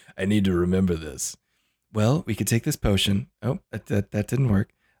is, I need to remember this. Well, we could take this potion. Oh, that didn't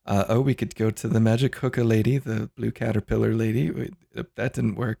work. We could go to the magic hookah lady, the blue caterpillar lady. That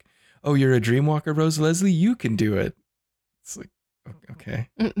didn't work. Oh, you're a dreamwalker, Rose Leslie? You can do it. It's like, okay.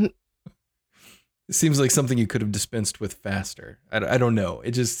 It seems like something you could have dispensed with faster. I don't know.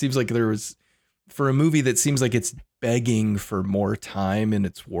 It just seems like there was, for a movie that seems like it's begging for more time in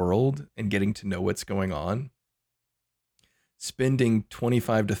its world and getting to know what's going on, spending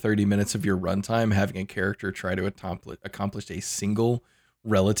 25 to 30 minutes of your runtime having a character try to accomplish a single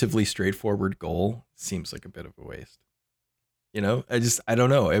relatively straightforward goal seems like a bit of a waste. You know, I don't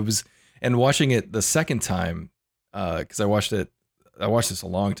know. It was, and watching it the second time, because I watched this a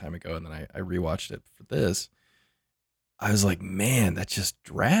long time ago, and then I rewatched it for this. I was like, man, that just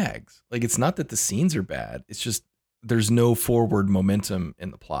drags. Like, it's not that the scenes are bad. It's just there's no forward momentum in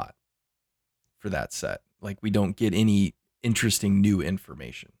the plot for that set. Like, we don't get any interesting new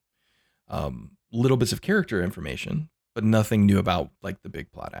information. Little bits of character information, but nothing new about like the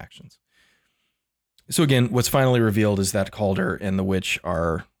big plot actions. So again, what's finally revealed is that Calder and the witch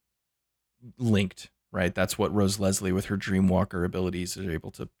are linked, right? That's what Rose Leslie with her Dreamwalker abilities is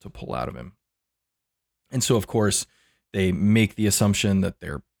able to pull out of him. And so, of course, they make the assumption that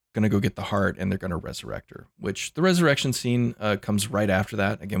they're going to go get the heart and they're going to resurrect her, which the resurrection scene comes right after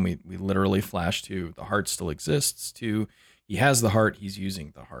that. Again, we literally flash to the heart still exists, to he has the heart, he's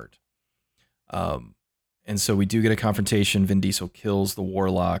using the heart. And so we do get a confrontation. Vin Diesel kills the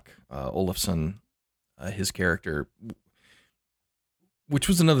warlock, Olafsson, his character, which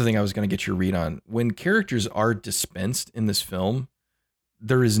was another thing I was going to get your read on. When characters are dispensed in this film,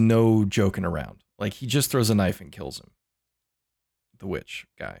 there is no joking around. Like, he just throws a knife and kills him. The witch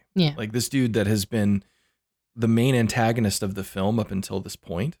guy. Yeah. Like, this dude that has been the main antagonist of the film up until this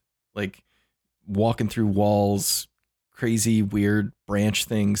point, like walking through walls, crazy, weird branch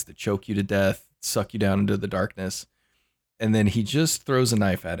things that choke you to death, suck you down into the darkness. And then he just throws a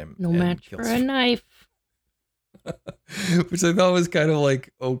knife at him. No match for a knife. Which I thought was kind of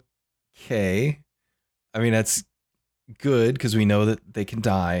like, okay. I mean, that's good because we know that they can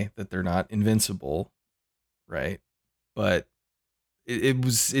die, that they're not invincible, right? But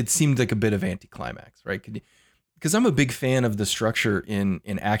it seemed like a bit of anticlimax, right? Because I'm a big fan of the structure in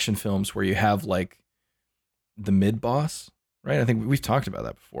action films where you have like the mid boss, right? I think we've talked about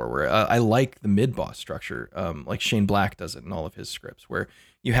that before, where I like the mid boss structure, like Shane Black does it in all of his scripts, where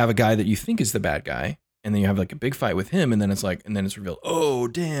you have a guy that you think is the bad guy, and then you have like a big fight with him, and then it's revealed, oh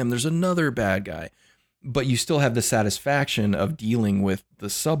damn, there's another bad guy, but you still have the satisfaction of dealing with the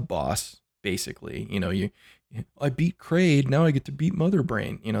sub boss, basically. You know, I beat Kraid, now I get to beat Mother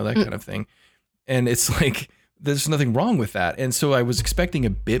Brain, you know, that kind of thing. And it's like there's nothing wrong with that. And so I was expecting a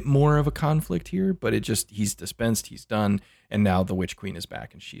bit more of a conflict here, but he's dispensed, he's done, and now the Witch Queen is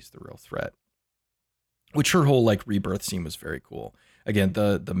back and she's the real threat. Which her whole like rebirth scene was very cool. Again,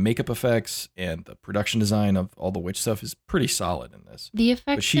 the makeup effects and the production design of all the witch stuff is pretty solid in this. The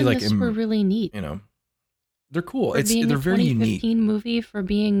effects in this were really neat. You know, they're cool. They're very unique. 2015 movie, for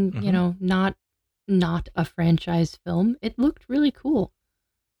being, you know, not a franchise film. It looked really cool.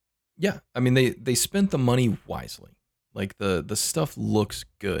 Yeah, I mean they spent the money wisely. Like the stuff looks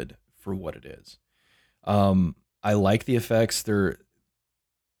good for what it is. I like the effects. They're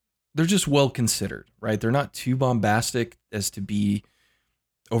just well considered, right? They're not too bombastic as to be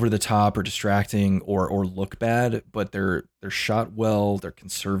over the top or distracting or look bad, but they're shot well, they're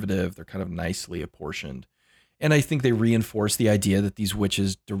conservative, they're kind of nicely apportioned. And I think they reinforce the idea that these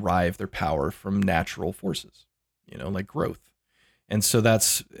witches derive their power from natural forces, you know, like growth. And so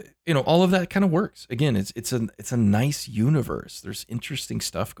that's, you know, all of that kind of works. Again, it's a nice universe. There's interesting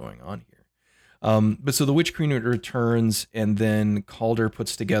stuff going on here. But so the Witch Queen returns, and then Calder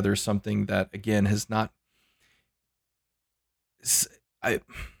puts together something that, again, has not. I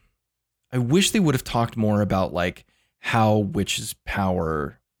wish they would have talked more about like how witches'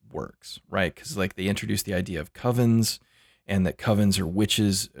 power works, right? Because like they introduced the idea of covens, and that covens are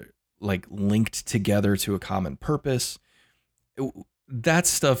witches like linked together to a common purpose. That's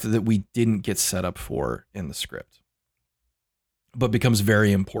stuff that we didn't get set up for in the script, but becomes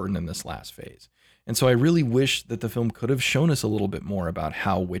very important in this last phase. And so I really wish that the film could have shown us a little bit more about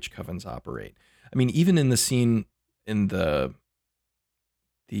how witch covens operate. I mean, even in the scene in the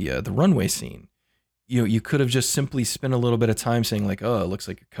runway scene, you know, you could have just simply spent a little bit of time saying like, oh, it looks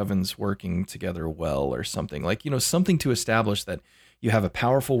like your coven's working together well, or something like, you know, something to establish that you have a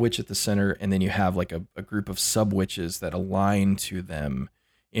powerful witch at the center, and then you have like a group of sub witches that align to them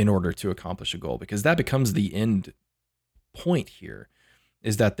in order to accomplish a goal, because that becomes the end point here,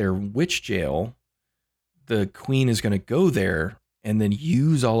 is that their witch jail, the queen is going to go there and then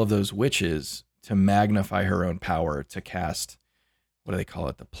use all of those witches to magnify her own power to cast, what do they call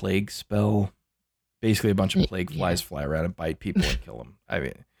it? The plague spell. Basically a bunch of plague flies fly around and bite people and kill them. I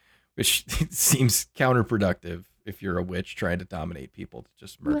mean, which seems counterproductive if you're a witch trying to dominate people, to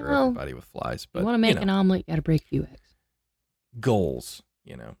just murder everybody with flies. But you want to make an omelet, you got to break a few eggs. Goals,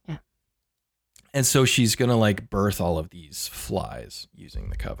 you know. Yeah. And so she's going to like birth all of these flies using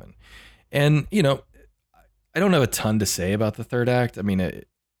the coven. And, you know, I don't have a ton to say about the third act. I mean,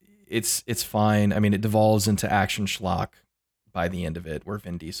 it's fine. I mean, it devolves into action schlock by the end of it, where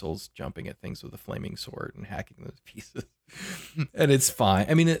Vin Diesel's jumping at things with a flaming sword and hacking those pieces. And it's fine.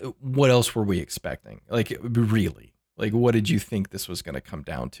 I mean, what else were we expecting? Like, really? Like, what did you think this was going to come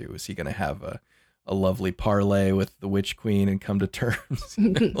down to? Is he going to have a lovely parlay with the Witch Queen and come to terms?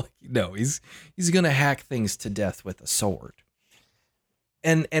 Like, no, he's going to hack things to death with a sword.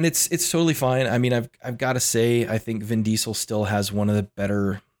 And it's totally fine. I mean, I've got to say, I think Vin Diesel still has one of the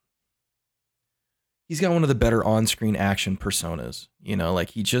better. He's got one of the better on-screen action personas. You know,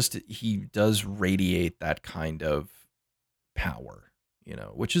 like he does radiate that kind of power. You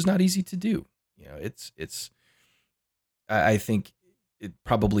know, which is not easy to do. You know, I think it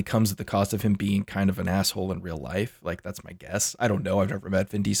probably comes at the cost of him being kind of an asshole in real life. Like, that's my guess. I don't know. I've never met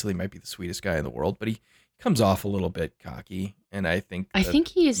Vin Diesel. He might be the sweetest guy in the world, but he comes off a little bit cocky. And I think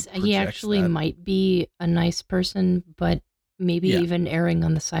he actually might be a nice person, but maybe even erring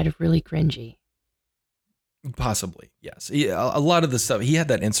on the side of really cringy. Possibly, yes. A lot of the stuff, he had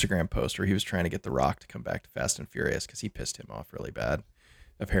that Instagram post where he was trying to get The Rock to come back to Fast and Furious because he pissed him off really bad.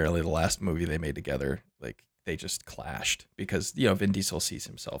 Apparently the last movie they made together, like, they just clashed because, you know, Vin Diesel sees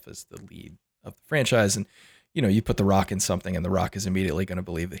himself as the lead of the franchise, and, you know, you put The Rock in something and The Rock is immediately going to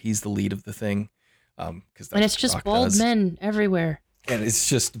believe that he's the lead of the thing. And it's just bald men everywhere. And it's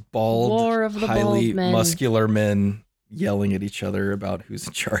just bald, highly muscular men yelling at each other about who's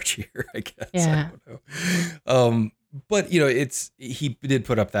in charge here, I guess. Yeah. I don't know. But, you know, he did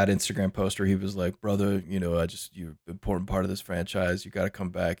put up that Instagram post where he was like, brother, you know, you're an important part of this franchise. You got to come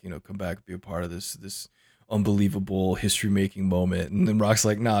back, and be a part of this unbelievable history making moment. And then Rock's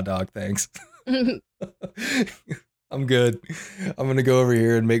like, nah, dog, thanks. I'm good. I'm going to go over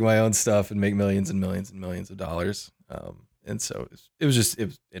here and make my own stuff and make millions and millions and millions of dollars. And so it was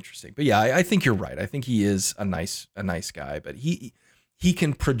interesting. But yeah, I think you're right. I think he is a nice guy, but he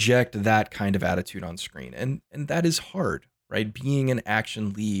can project that kind of attitude on screen. And that is hard, right? Being an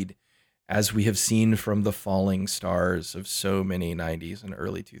action lead, as we have seen from the falling stars of so many 90s and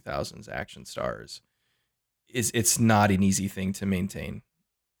early 2000s action stars, it's not an easy thing to maintain.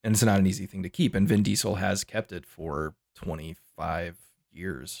 And it's not an easy thing to keep. And Vin Diesel has kept it for 25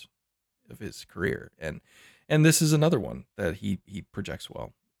 years of his career. And And this is another one that he projects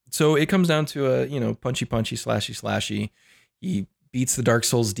well. So it comes down to a, punchy, slashy, slashy. He beats the Dark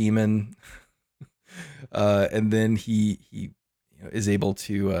Souls demon. And then he is able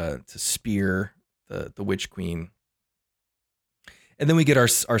to spear the Witch Queen. And then we get our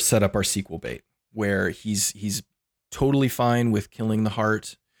setup, our sequel bait, where he's totally fine with killing the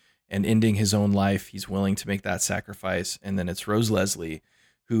heart and ending his own life. He's willing to make that sacrifice. And then it's Rose Leslie,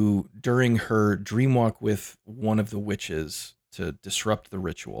 who during her dream walk with one of the witches to disrupt the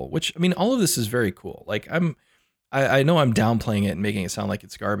ritual, which, I mean, all of this is very cool. Like I know I'm downplaying it and making it sound like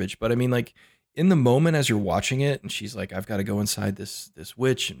it's garbage, but I mean, like, in the moment as you're watching it, and she's like, I've got to go inside this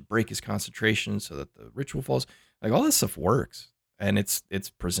witch and break his concentration so that the ritual falls. Like, all this stuff works, and it's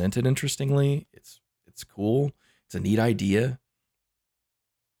presented interestingly. It's cool. It's a neat idea.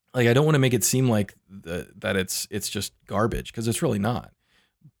 Like, I don't want to make it seem like that it's just garbage, because it's really not.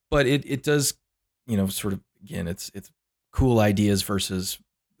 But it does, sort of, again, it's cool ideas versus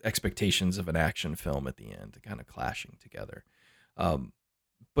expectations of an action film at the end, kind of clashing together.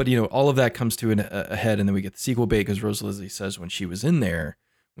 But, all of that comes to a head, and then we get the sequel bait, because Rose Leslie says when she was in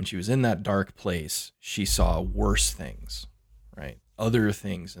that dark place, she saw worse things, right? Other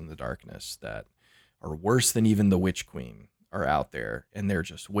things in the darkness that are worse than even the Witch Queen are out there, and they're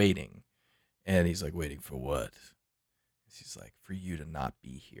just waiting. And he's like, waiting for what? She's like, for you to not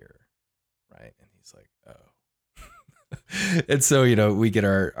be here, right? And he's like, oh. And so, we get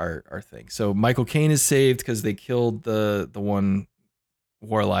our thing. So Michael Caine is saved because they killed the one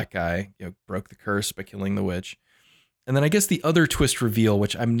warlock guy, broke the curse by killing the witch. And then I guess the other twist reveal,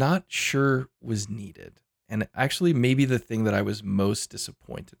 which I'm not sure was needed, and actually maybe the thing that I was most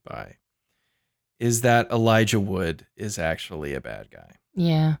disappointed by, is that Elijah Wood is actually a bad guy.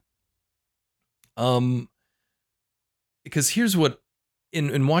 Yeah. Because here's what,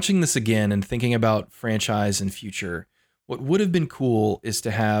 in watching this again and thinking about franchise and future, what would have been cool is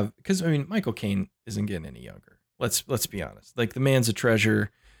to have, because, I mean, Michael Caine isn't getting any younger. Let's be honest. Like, the man's a treasure.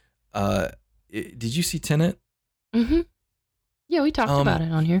 Did you see Tenet? Mm-hmm. Yeah, we talked about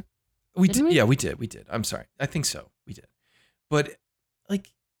it on here. We did. Yeah, we did. I'm sorry. I think so. We did. But,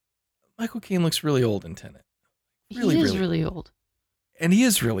 like, Michael Caine looks really old in Tenet. He is really old. And he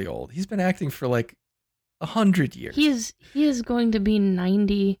is really old. He's been acting for like 100 years. He is going to be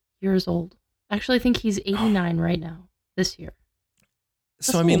 90 years old. Actually, I think he's 89 right now, this year.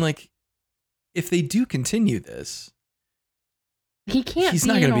 So, I mean, like, if they do continue this, he's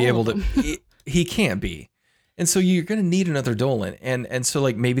not going to be able to. He can't be. And so you're going to need another Dolan. And so,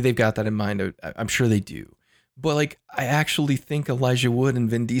 like, maybe they've got that in mind. I'm sure they do. But, like, I actually think Elijah Wood and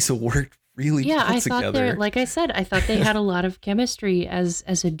Vin Diesel worked really well together. Yeah, I thought they're, like I said, I thought they had a lot of chemistry as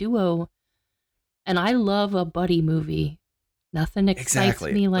a duo. And I love a buddy movie. Nothing excites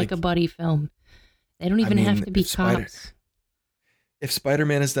me like a buddy film. They don't even have to be cops. If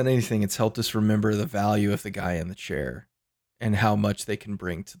Spider-Man has done anything, it's helped us remember the value of the guy in the chair and how much they can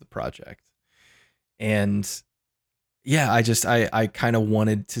bring to the project. And yeah, I kind of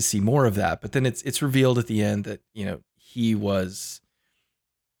wanted to see more of that, but then it's revealed at the end that, he was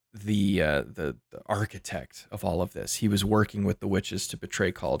the architect of all of this. He was working with the witches to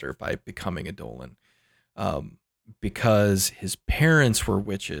betray Calder by becoming a Dolan, because his parents were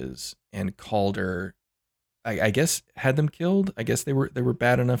witches, and Calder, I guess, had them killed. I guess they were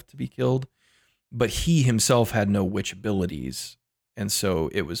bad enough to be killed, but he himself had no witch abilities, and so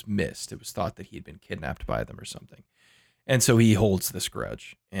it was missed. It was thought that he had been kidnapped by them or something, and so he holds this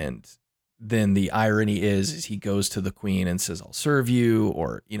grudge. And then the irony is he goes to the queen and says, "I'll serve you,"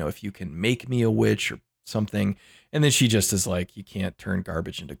 or, if you can make me a witch or something. And then she just is like, "You can't turn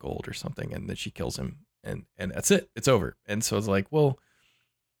garbage into gold," or something, and then she kills him, and that's it. It's over. And so it's like, well,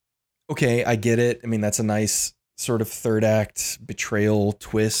 okay, I get it. I mean, that's a nice sort of third act betrayal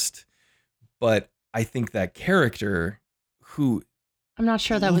twist, but I think that character, who I'm not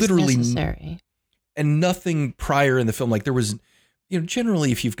sure that was necessary, and nothing prior in the film, like, there was,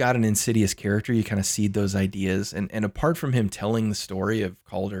 generally, if you've got an insidious character, you kind of seed those ideas, and apart from him telling the story of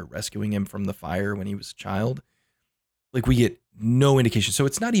Calder rescuing him from the fire when he was a child, like, we get no indication. So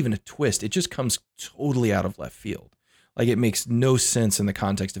it's not even a twist. It just comes totally out of left field. Like, it makes no sense in the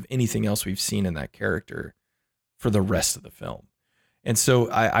context of anything else we've seen in that character for the rest of the film. And so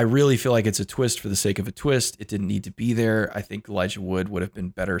I really feel like it's a twist for the sake of a twist. It didn't need to be there. I think Elijah Wood would have been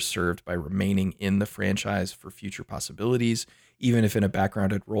better served by remaining in the franchise for future possibilities, even if in a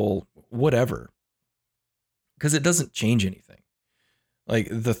backgrounded role, whatever, because it doesn't change anything. Like,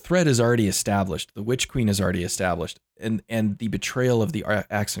 the threat is already established. The Witch Queen is already established. And the betrayal of the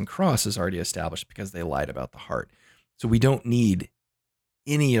Axe and Cross is already established because they lied about the heart. So we don't need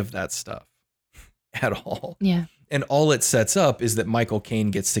any of that stuff. at all. Yeah. And all it sets up is that Michael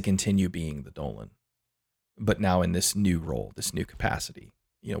Caine gets to continue being the Dolan, but now in this new role, this new capacity,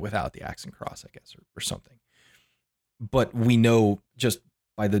 without the axe and cross, I guess, or something. But we know just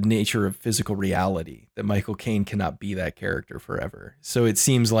by the nature of physical reality that Michael Caine cannot be that character forever. So it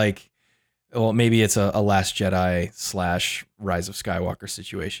seems like, well, maybe it's a Last Jedi / Rise of Skywalker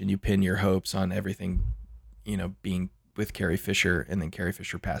situation. You pin your hopes on everything, being with Carrie Fisher, and then Carrie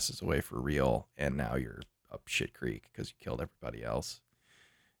Fisher passes away for real, and now you're up shit creek because you killed everybody else.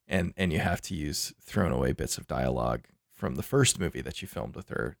 And you have to use thrown away bits of dialogue from the first movie that you filmed with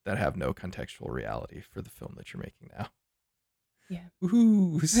her that have no contextual reality for the film that you're making now. Yeah.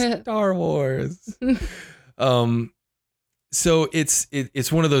 Ooh, Star Wars. So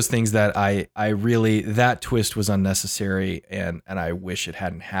it's one of those things that I really, that twist was unnecessary, and I wish it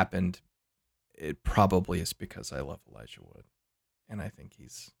hadn't happened. It probably is because I love Elijah Wood, and I think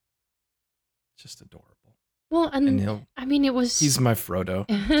he's just adorable. Well, and he's my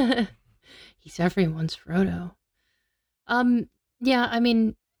Frodo. He's everyone's Frodo. Yeah, I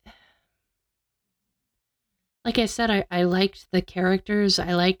mean, like I said, I liked the characters.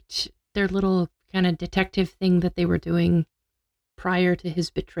 I liked their little kind of detective thing that they were doing prior to his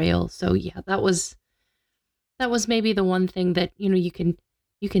betrayal. So yeah, that was maybe the one thing that, you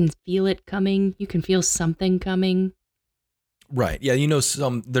can feel it coming. You can feel something coming. Right. Yeah,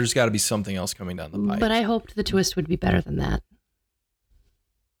 there's got to be something else coming down the pipe. But I hoped the twist would be better than that.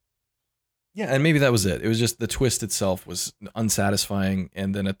 Yeah, and maybe that was it. It was just the twist itself was unsatisfying,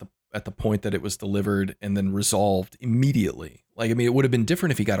 and then at the point that it was delivered and then resolved immediately. Like, I mean, it would have been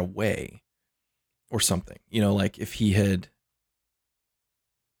different if he got away or something. Like if he had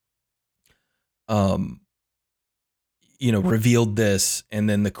revealed this, and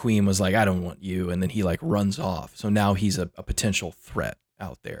then the queen was like, I don't want you, and then he like runs off. So now he's a potential threat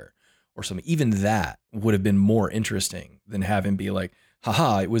out there or something. Even that would have been more interesting than have him be like,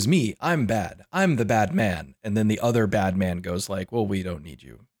 haha, it was me. I'm bad. I'm the bad man. And then the other bad man goes like, well, we don't need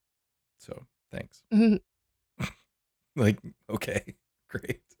you. So thanks. Like, okay,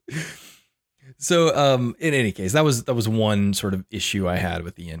 great. So in any case, that was one sort of issue I had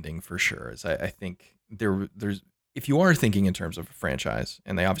with the ending for sure. Is I think there's, if you are thinking in terms of a franchise,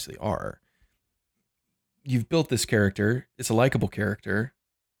 and they obviously are, you've built this character. It's a likable character.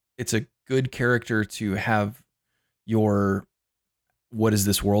 It's a good character to have your, what is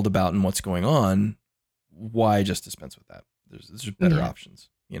this world about and what's going on? Why just dispense with that? There's better options,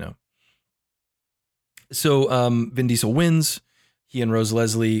 So Vin Diesel wins. He and Rose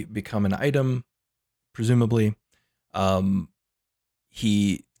Leslie become an item, presumably.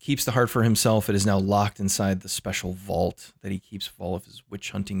 He keeps the heart for himself. It is now locked inside the special vault that he keeps for all of his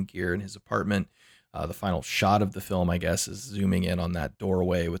witch hunting gear in his apartment. The final shot of the film, I guess, is zooming in on that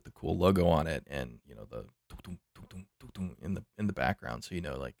doorway with the cool logo on it, and the in the background, so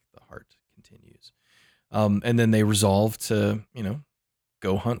like the heart continues. And then they resolve to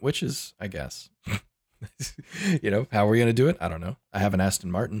go hunt witches, I guess. How are we gonna do it? I don't know. I have an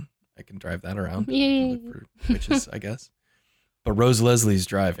Aston Martin. I can drive that around. Look for witches, I guess. But Rose Leslie's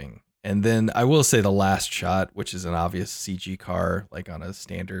driving. And then I will say the last shot, which is an obvious CG car, like on a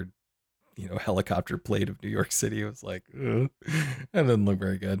standard, helicopter plate of New York City. It was like, ugh. That doesn't look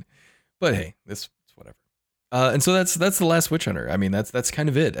very good. But hey, it's whatever. And so that's the Last Witch Hunter. I mean, that's kind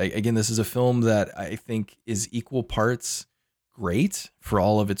of it. Again, this is a film that I think is equal parts great for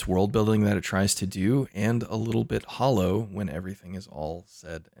all of its world building that it tries to do, and a little bit hollow when everything is all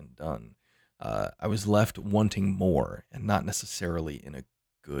said and done. I was left wanting more, and not necessarily in a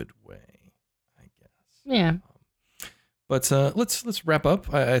good way, I guess. Yeah. But let's wrap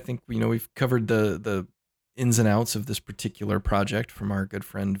up. I think we've covered the ins and outs of this particular project from our good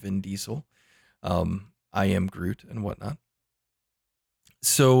friend Vin Diesel. I Am Groot and whatnot.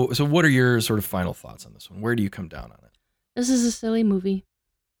 So what are your sort of final thoughts on this one? Where do you come down on it? This is a silly movie,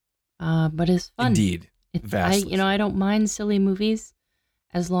 but it's fun. Indeed, I don't mind silly movies,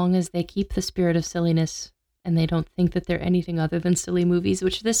 as long as they keep the spirit of silliness and they don't think that they're anything other than silly movies,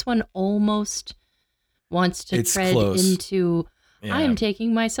 which this one almost wants to tread into. Yeah. I am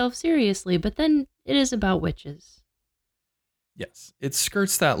taking myself seriously, but then it is about witches. Yes, it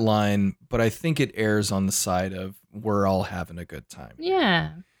skirts that line, but I think it errs on the side of we're all having a good time.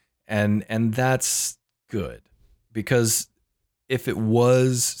 Yeah. And that's good, because if it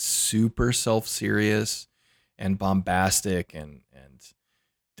was super self-serious and bombastic and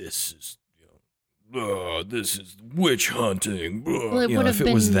this is this is witch hunting. Well, it would have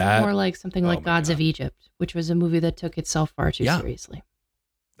been more like something like Gods of Egypt, which was a movie that took itself far too seriously.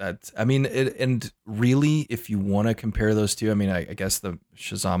 And really, if you want to compare those two, I mean, I guess the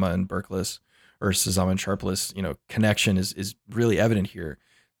Shazama and Berklis or Sazama and Sharpless, connection is really evident here.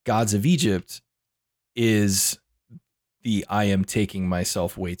 Gods of Egypt is the I am taking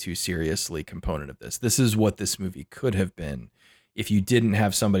myself way too seriously component of this. This is what this movie could have been if you didn't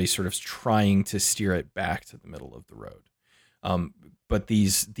have somebody sort of trying to steer it back to the middle of the road. But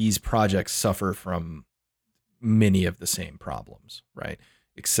these projects suffer from many of the same problems, right?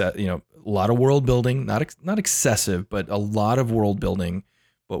 Except, a lot of world building, not excessive, but a lot of world building,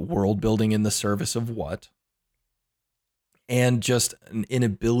 but world building in the service of what? And just an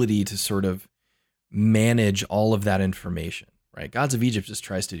inability to sort of manage all of that information, right? Gods of Egypt just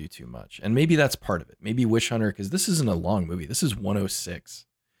tries to do too much. And maybe that's part of it. Maybe Witch Hunter, because this isn't a long movie. This is 106.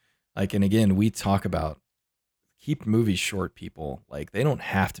 Like, and again, we talk about keep movies short, people. Like, they don't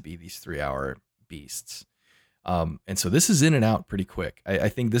have to be these 3-hour beasts. And so this is in and out pretty quick. I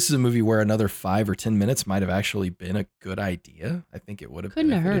think this is a movie where another 5 or 10 minutes might have actually been a good idea. I think it would have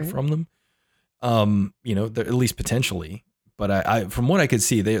benefited from them. At least potentially. But I from what I could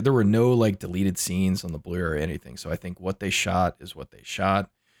see, there were no like deleted scenes on the Blu-ray or anything. So I think what they shot is what they shot.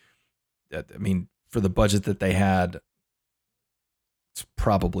 For the budget that they had, it's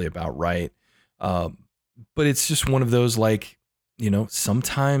probably about right. But it's just one of those, like,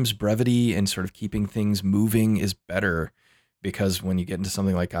 sometimes brevity and sort of keeping things moving is better, because when you get into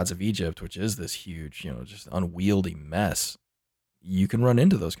something like Gods of Egypt, which is this huge, just unwieldy mess, you can run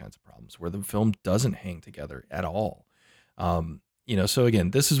into those kinds of problems where the film doesn't hang together at all. So again,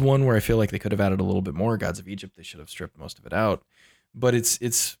 this is one where I feel like they could have added a little bit more. Gods of Egypt, they should have stripped most of it out, but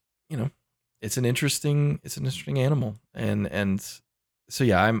it's an interesting animal. And so,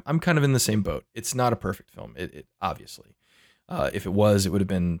 yeah, I'm kind of in the same boat. It's not a perfect film. It obviously, if it was, it would have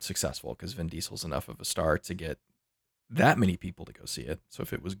been successful because Vin Diesel's enough of a star to get that many people to go see it. So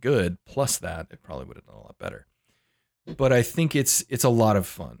if it was good, plus that, it probably would have done a lot better. But I think it's a lot of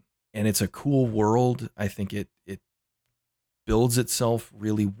fun, and it's a cool world. I think it builds itself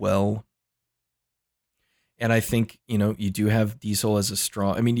really well. And I think, you do have Diesel as a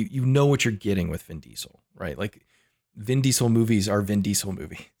strong, you know what you're getting with Vin Diesel, right? Like, Vin Diesel movies are Vin Diesel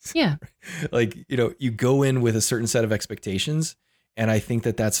movies. Yeah. Like, you go in with a certain set of expectations, and I think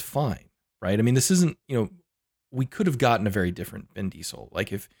that that's fine, right? This isn't, we could have gotten a very different Vin Diesel.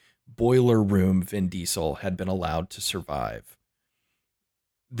 Like, if Boiler Room Vin Diesel had been allowed to survive,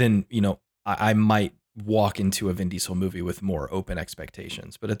 then, I might walk into a Vin Diesel movie with more open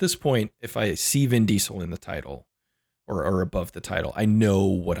expectations. But at this point, if I see Vin Diesel in the title or above the title, I know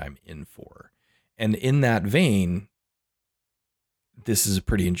what I'm in for. And in that vein, this is a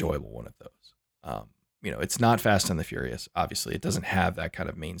pretty enjoyable one of those. It's not Fast and the Furious. Obviously, it doesn't have that kind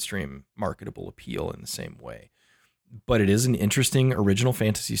of mainstream marketable appeal in the same way. But it is an interesting original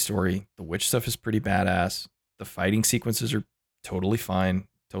fantasy story. The witch stuff is pretty badass. The fighting sequences are totally fine,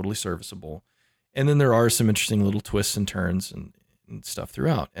 totally serviceable. And then there are some interesting little twists and turns and stuff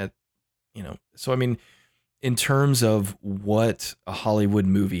throughout. So in terms of what a Hollywood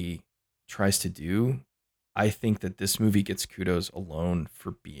movie tries to do, I think that this movie gets kudos alone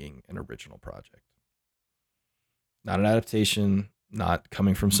for being an original project. Not an adaptation, not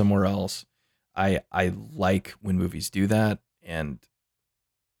coming from somewhere else. I like when movies do that, and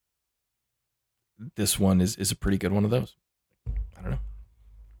this one is a pretty good one of those. I don't know.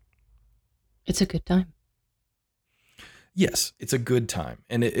 It's a good time. Yes, it's a good time.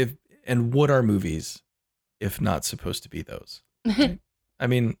 And what are movies if not supposed to be those? Right?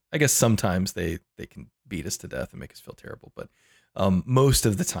 I guess sometimes they can beat us to death and make us feel terrible, but most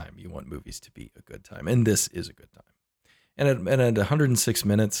of the time you want movies to be a good time, and this is a good time. And at 106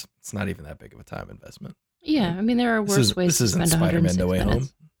 minutes, it's not even that big of a time investment. Yeah, right? There are worse ways to spend 106 Spider-Man No Way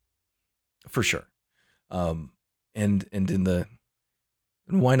minutes. Home, for sure. And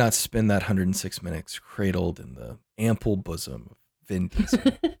why not spend that 106 minutes cradled in the ample bosom of Vin Diesel,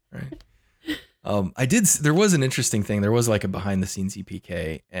 right? There was an interesting thing. There was like a behind the scenes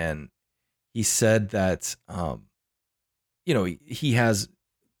EPK, and he said that,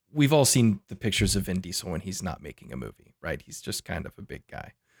 we've all seen the pictures of Vin Diesel when he's not making a movie, right? He's just kind of a big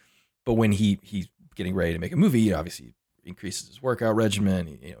guy. But when he's getting ready to make a movie, he obviously increases his workout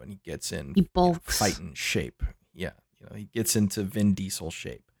regimen, and he gets in he bulks. Fighting shape. Yeah. He gets into Vin Diesel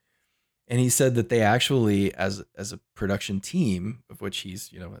shape. And he said that they actually, as a production team, of which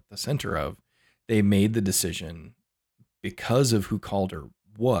he's, at the center of, they made the decision, because of who Calder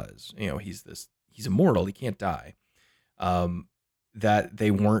was, he's immortal, he can't die,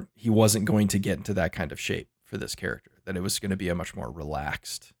 that he wasn't going to get into that kind of shape for this character, that it was going to be a much more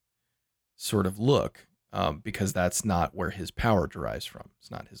relaxed sort of look, because that's not where his power derives from.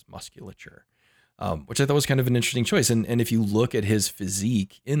 It's not his musculature. which I thought was kind of an interesting choice. And if you look at his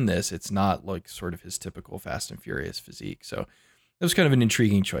physique in this, it's not like sort of his typical Fast and Furious physique. So it was kind of an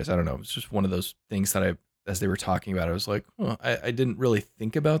intriguing choice. I don't know. It's just one of those things that as they were talking about it, I was like, oh, I didn't really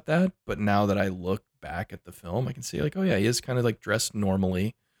think about that. But now that I look back at the film, I can see like, oh yeah, he is kind of like dressed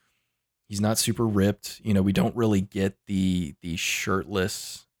normally. He's not super ripped. You know, we don't really get the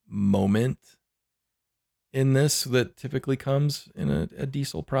shirtless moment in this that typically comes in a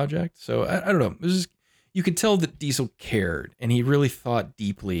Diesel project. So I don't know. It was just, you could tell that Diesel cared, and he really thought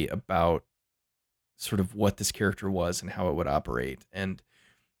deeply about sort of what this character was and how it would operate. And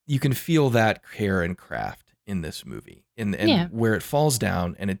you can feel that care and craft in this movie. And where it falls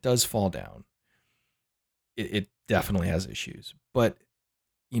down, and it does fall down, it definitely has issues. But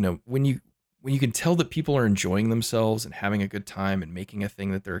you know, when you can tell that people are enjoying themselves and having a good time and making a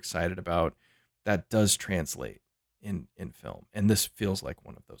thing that they're excited about, that does translate in film. And this feels like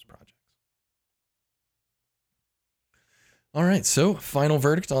one of those projects. All right, so final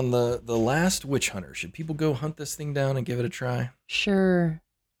verdict on the Last Witch Hunter. Should people go hunt this thing down and give it a try? Sure.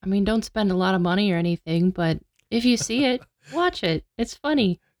 I mean, don't spend a lot of money or anything, but if you see it, watch it. It's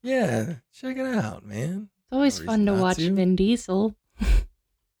funny. Yeah, check it out, man. It's always fun to watch Vin Diesel.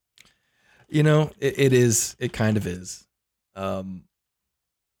 You know, it is. It kind of is.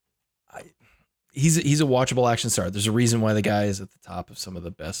 He's a watchable action star. There's a reason why the guy is at the top of some of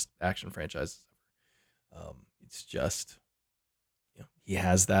the best action franchises ever. It's just, you know, he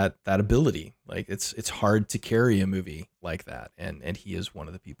has that ability. Like it's hard to carry a movie like that, and he is one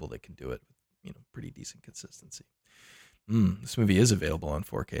of the people that can do it with, you know, pretty decent consistency. This movie is available on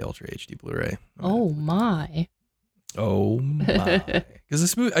 4K Ultra HD Blu-ray. Oh my. Because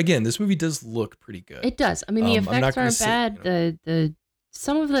this movie does look pretty good. It does. I mean, the effects aren't bad. You know, the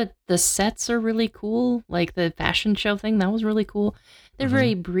some of the sets are really cool. Like the fashion show thing, that was really cool. They're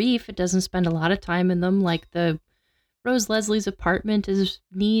very brief. It doesn't spend a lot of time in them. Like the Rose Leslie's apartment is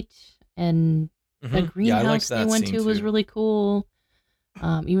neat, and the greenhouse they went to was really cool.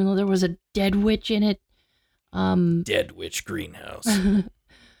 Even though there was a dead witch in it. Dead witch greenhouse.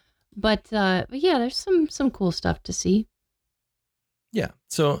 But yeah, there's some cool stuff to see. Yeah.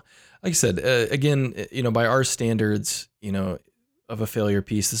 So, like I said, again, you know, by our standards, you know, of a failure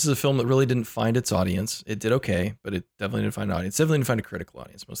piece, this is a film that really didn't find its audience. It did okay, but it definitely didn't find an audience. Definitely didn't find a critical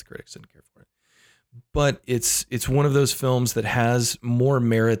audience. Most of the critics didn't care for it. But it's one of those films that has more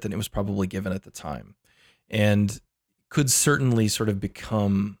merit than it was probably given at the time, and could certainly sort of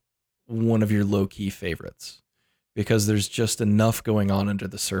become one of your low-key favorites, because there's just enough going on under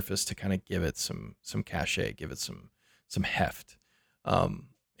the surface to kind of give it some cachet, give it some heft.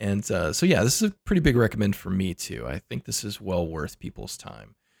 So yeah, this is a pretty big recommend for me too. I think this is well worth people's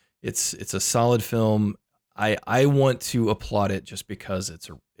time. It's a solid film. I want to applaud it just because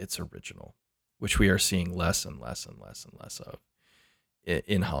it's original, which we are seeing less and less and less and less of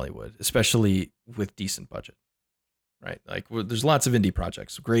in Hollywood, especially with decent budget. Right? Like there's lots of indie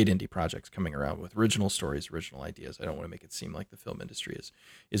projects, great indie projects coming around with original stories, original ideas. I don't want to make it seem like the film industry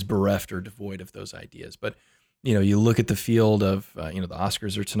is bereft or devoid of those ideas. But, you know, you look at the field of, you know, the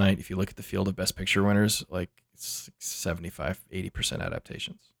Oscars are tonight. If you look at the field of Best Picture winners, like it's 75, 80%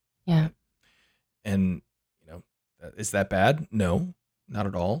 adaptations. Yeah. And, you know, is that bad? No, not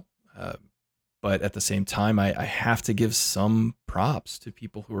at all. But at the same time, I have to give some props to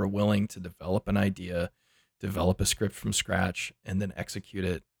people who are willing to develop an idea, develop a script from scratch, and then execute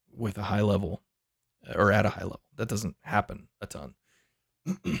it with a high level, or at a high level. That doesn't happen a ton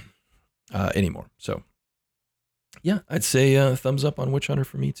anymore. So yeah, I'd say thumbs up on Witch Hunter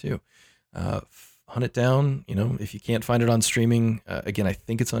for me too. Hunt it down. You know, if you can't find it on streaming, again, I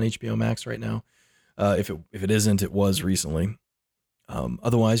think it's on HBO Max right now. If it isn't, it was recently.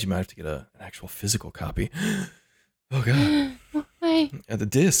 Otherwise, you might have to get an actual physical copy. Oh god, why? At the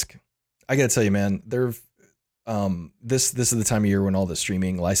disc. I gotta tell you, man, this is the time of year when all the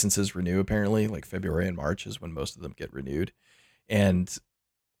streaming licenses renew. Apparently, like February and March is when most of them get renewed, and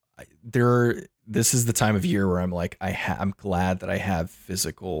this is the time of year where I'm like, I'm glad that I have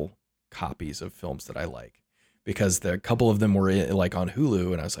physical copies of films that I like, because a couple of them were like on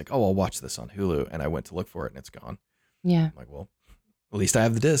Hulu, and I was like, oh, I'll watch this on Hulu, and I went to look for it and it's gone. Yeah. I'm like, well, at least I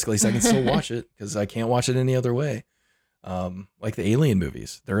have the disc. At least I can still watch it, because I can't watch it any other way. Like the Alien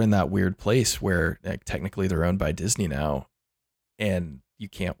movies, they're in that weird place where, like, technically they're owned by Disney now, and you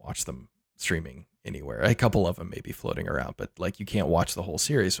can't watch them streaming anywhere. A couple of them may be floating around, but like you can't watch the whole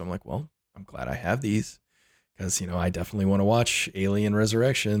series. So I'm like, well, I'm glad I have these, because, you know, I definitely want to watch Alien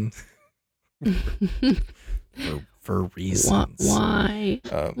Resurrection for reasons. Why?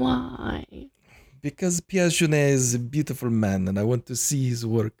 Why? Because Pierre Jeunet is a beautiful man, and I want to see his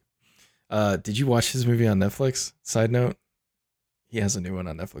work. Did you watch his movie on Netflix? Side note, he has a new one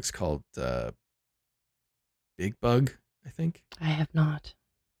on Netflix called Big Bug, I think. I have not.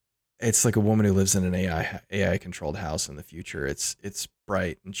 It's like a woman who lives in an AI controlled house in the future. It's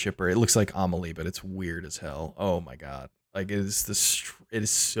bright and chipper. It looks like Amelie, but it's weird as hell. Oh my god! Like it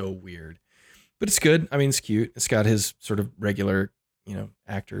is so weird, but it's good. I mean, it's cute. It's got his sort of regular,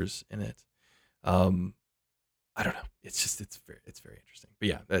 actors in it. I don't know. It's very interesting. But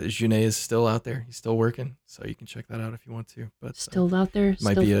yeah, Junet is still out there. He's still working, so you can check that out if you want to. But still out there,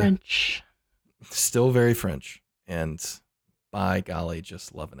 might still be French. Still very French, and by golly,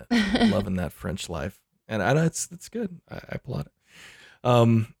 just loving it, loving that French life, and I know it's good. I applaud it.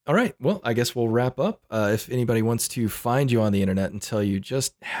 All right, well, I guess we'll wrap up. If anybody wants to find you on the internet and tell you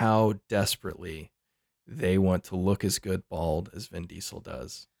just how desperately they want to look as good bald as Vin Diesel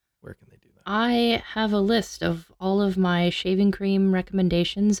does, where can they do that? I have a list of all of my shaving cream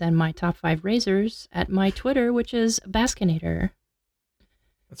recommendations and my top 5 razors at my Twitter, which is Baskinator.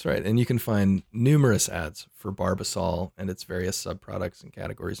 That's right. And you can find numerous ads for Barbasol and its various subproducts and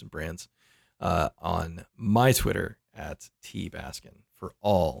categories and brands on my Twitter at tbaskin for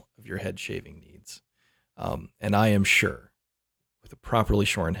all of your head shaving needs. And I am sure with a properly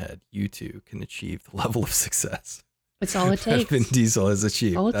shorn head, you too can achieve the level of success. It's all it takes. Vin Diesel has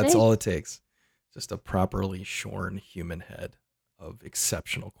achieved. That's all it takes. Just a properly shorn human head of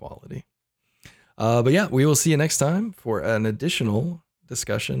exceptional quality. But yeah, we will see you next time for an additional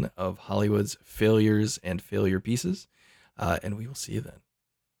discussion of Hollywood's failures and failure pieces. And we will see you then.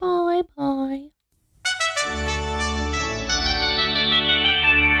 Bye bye.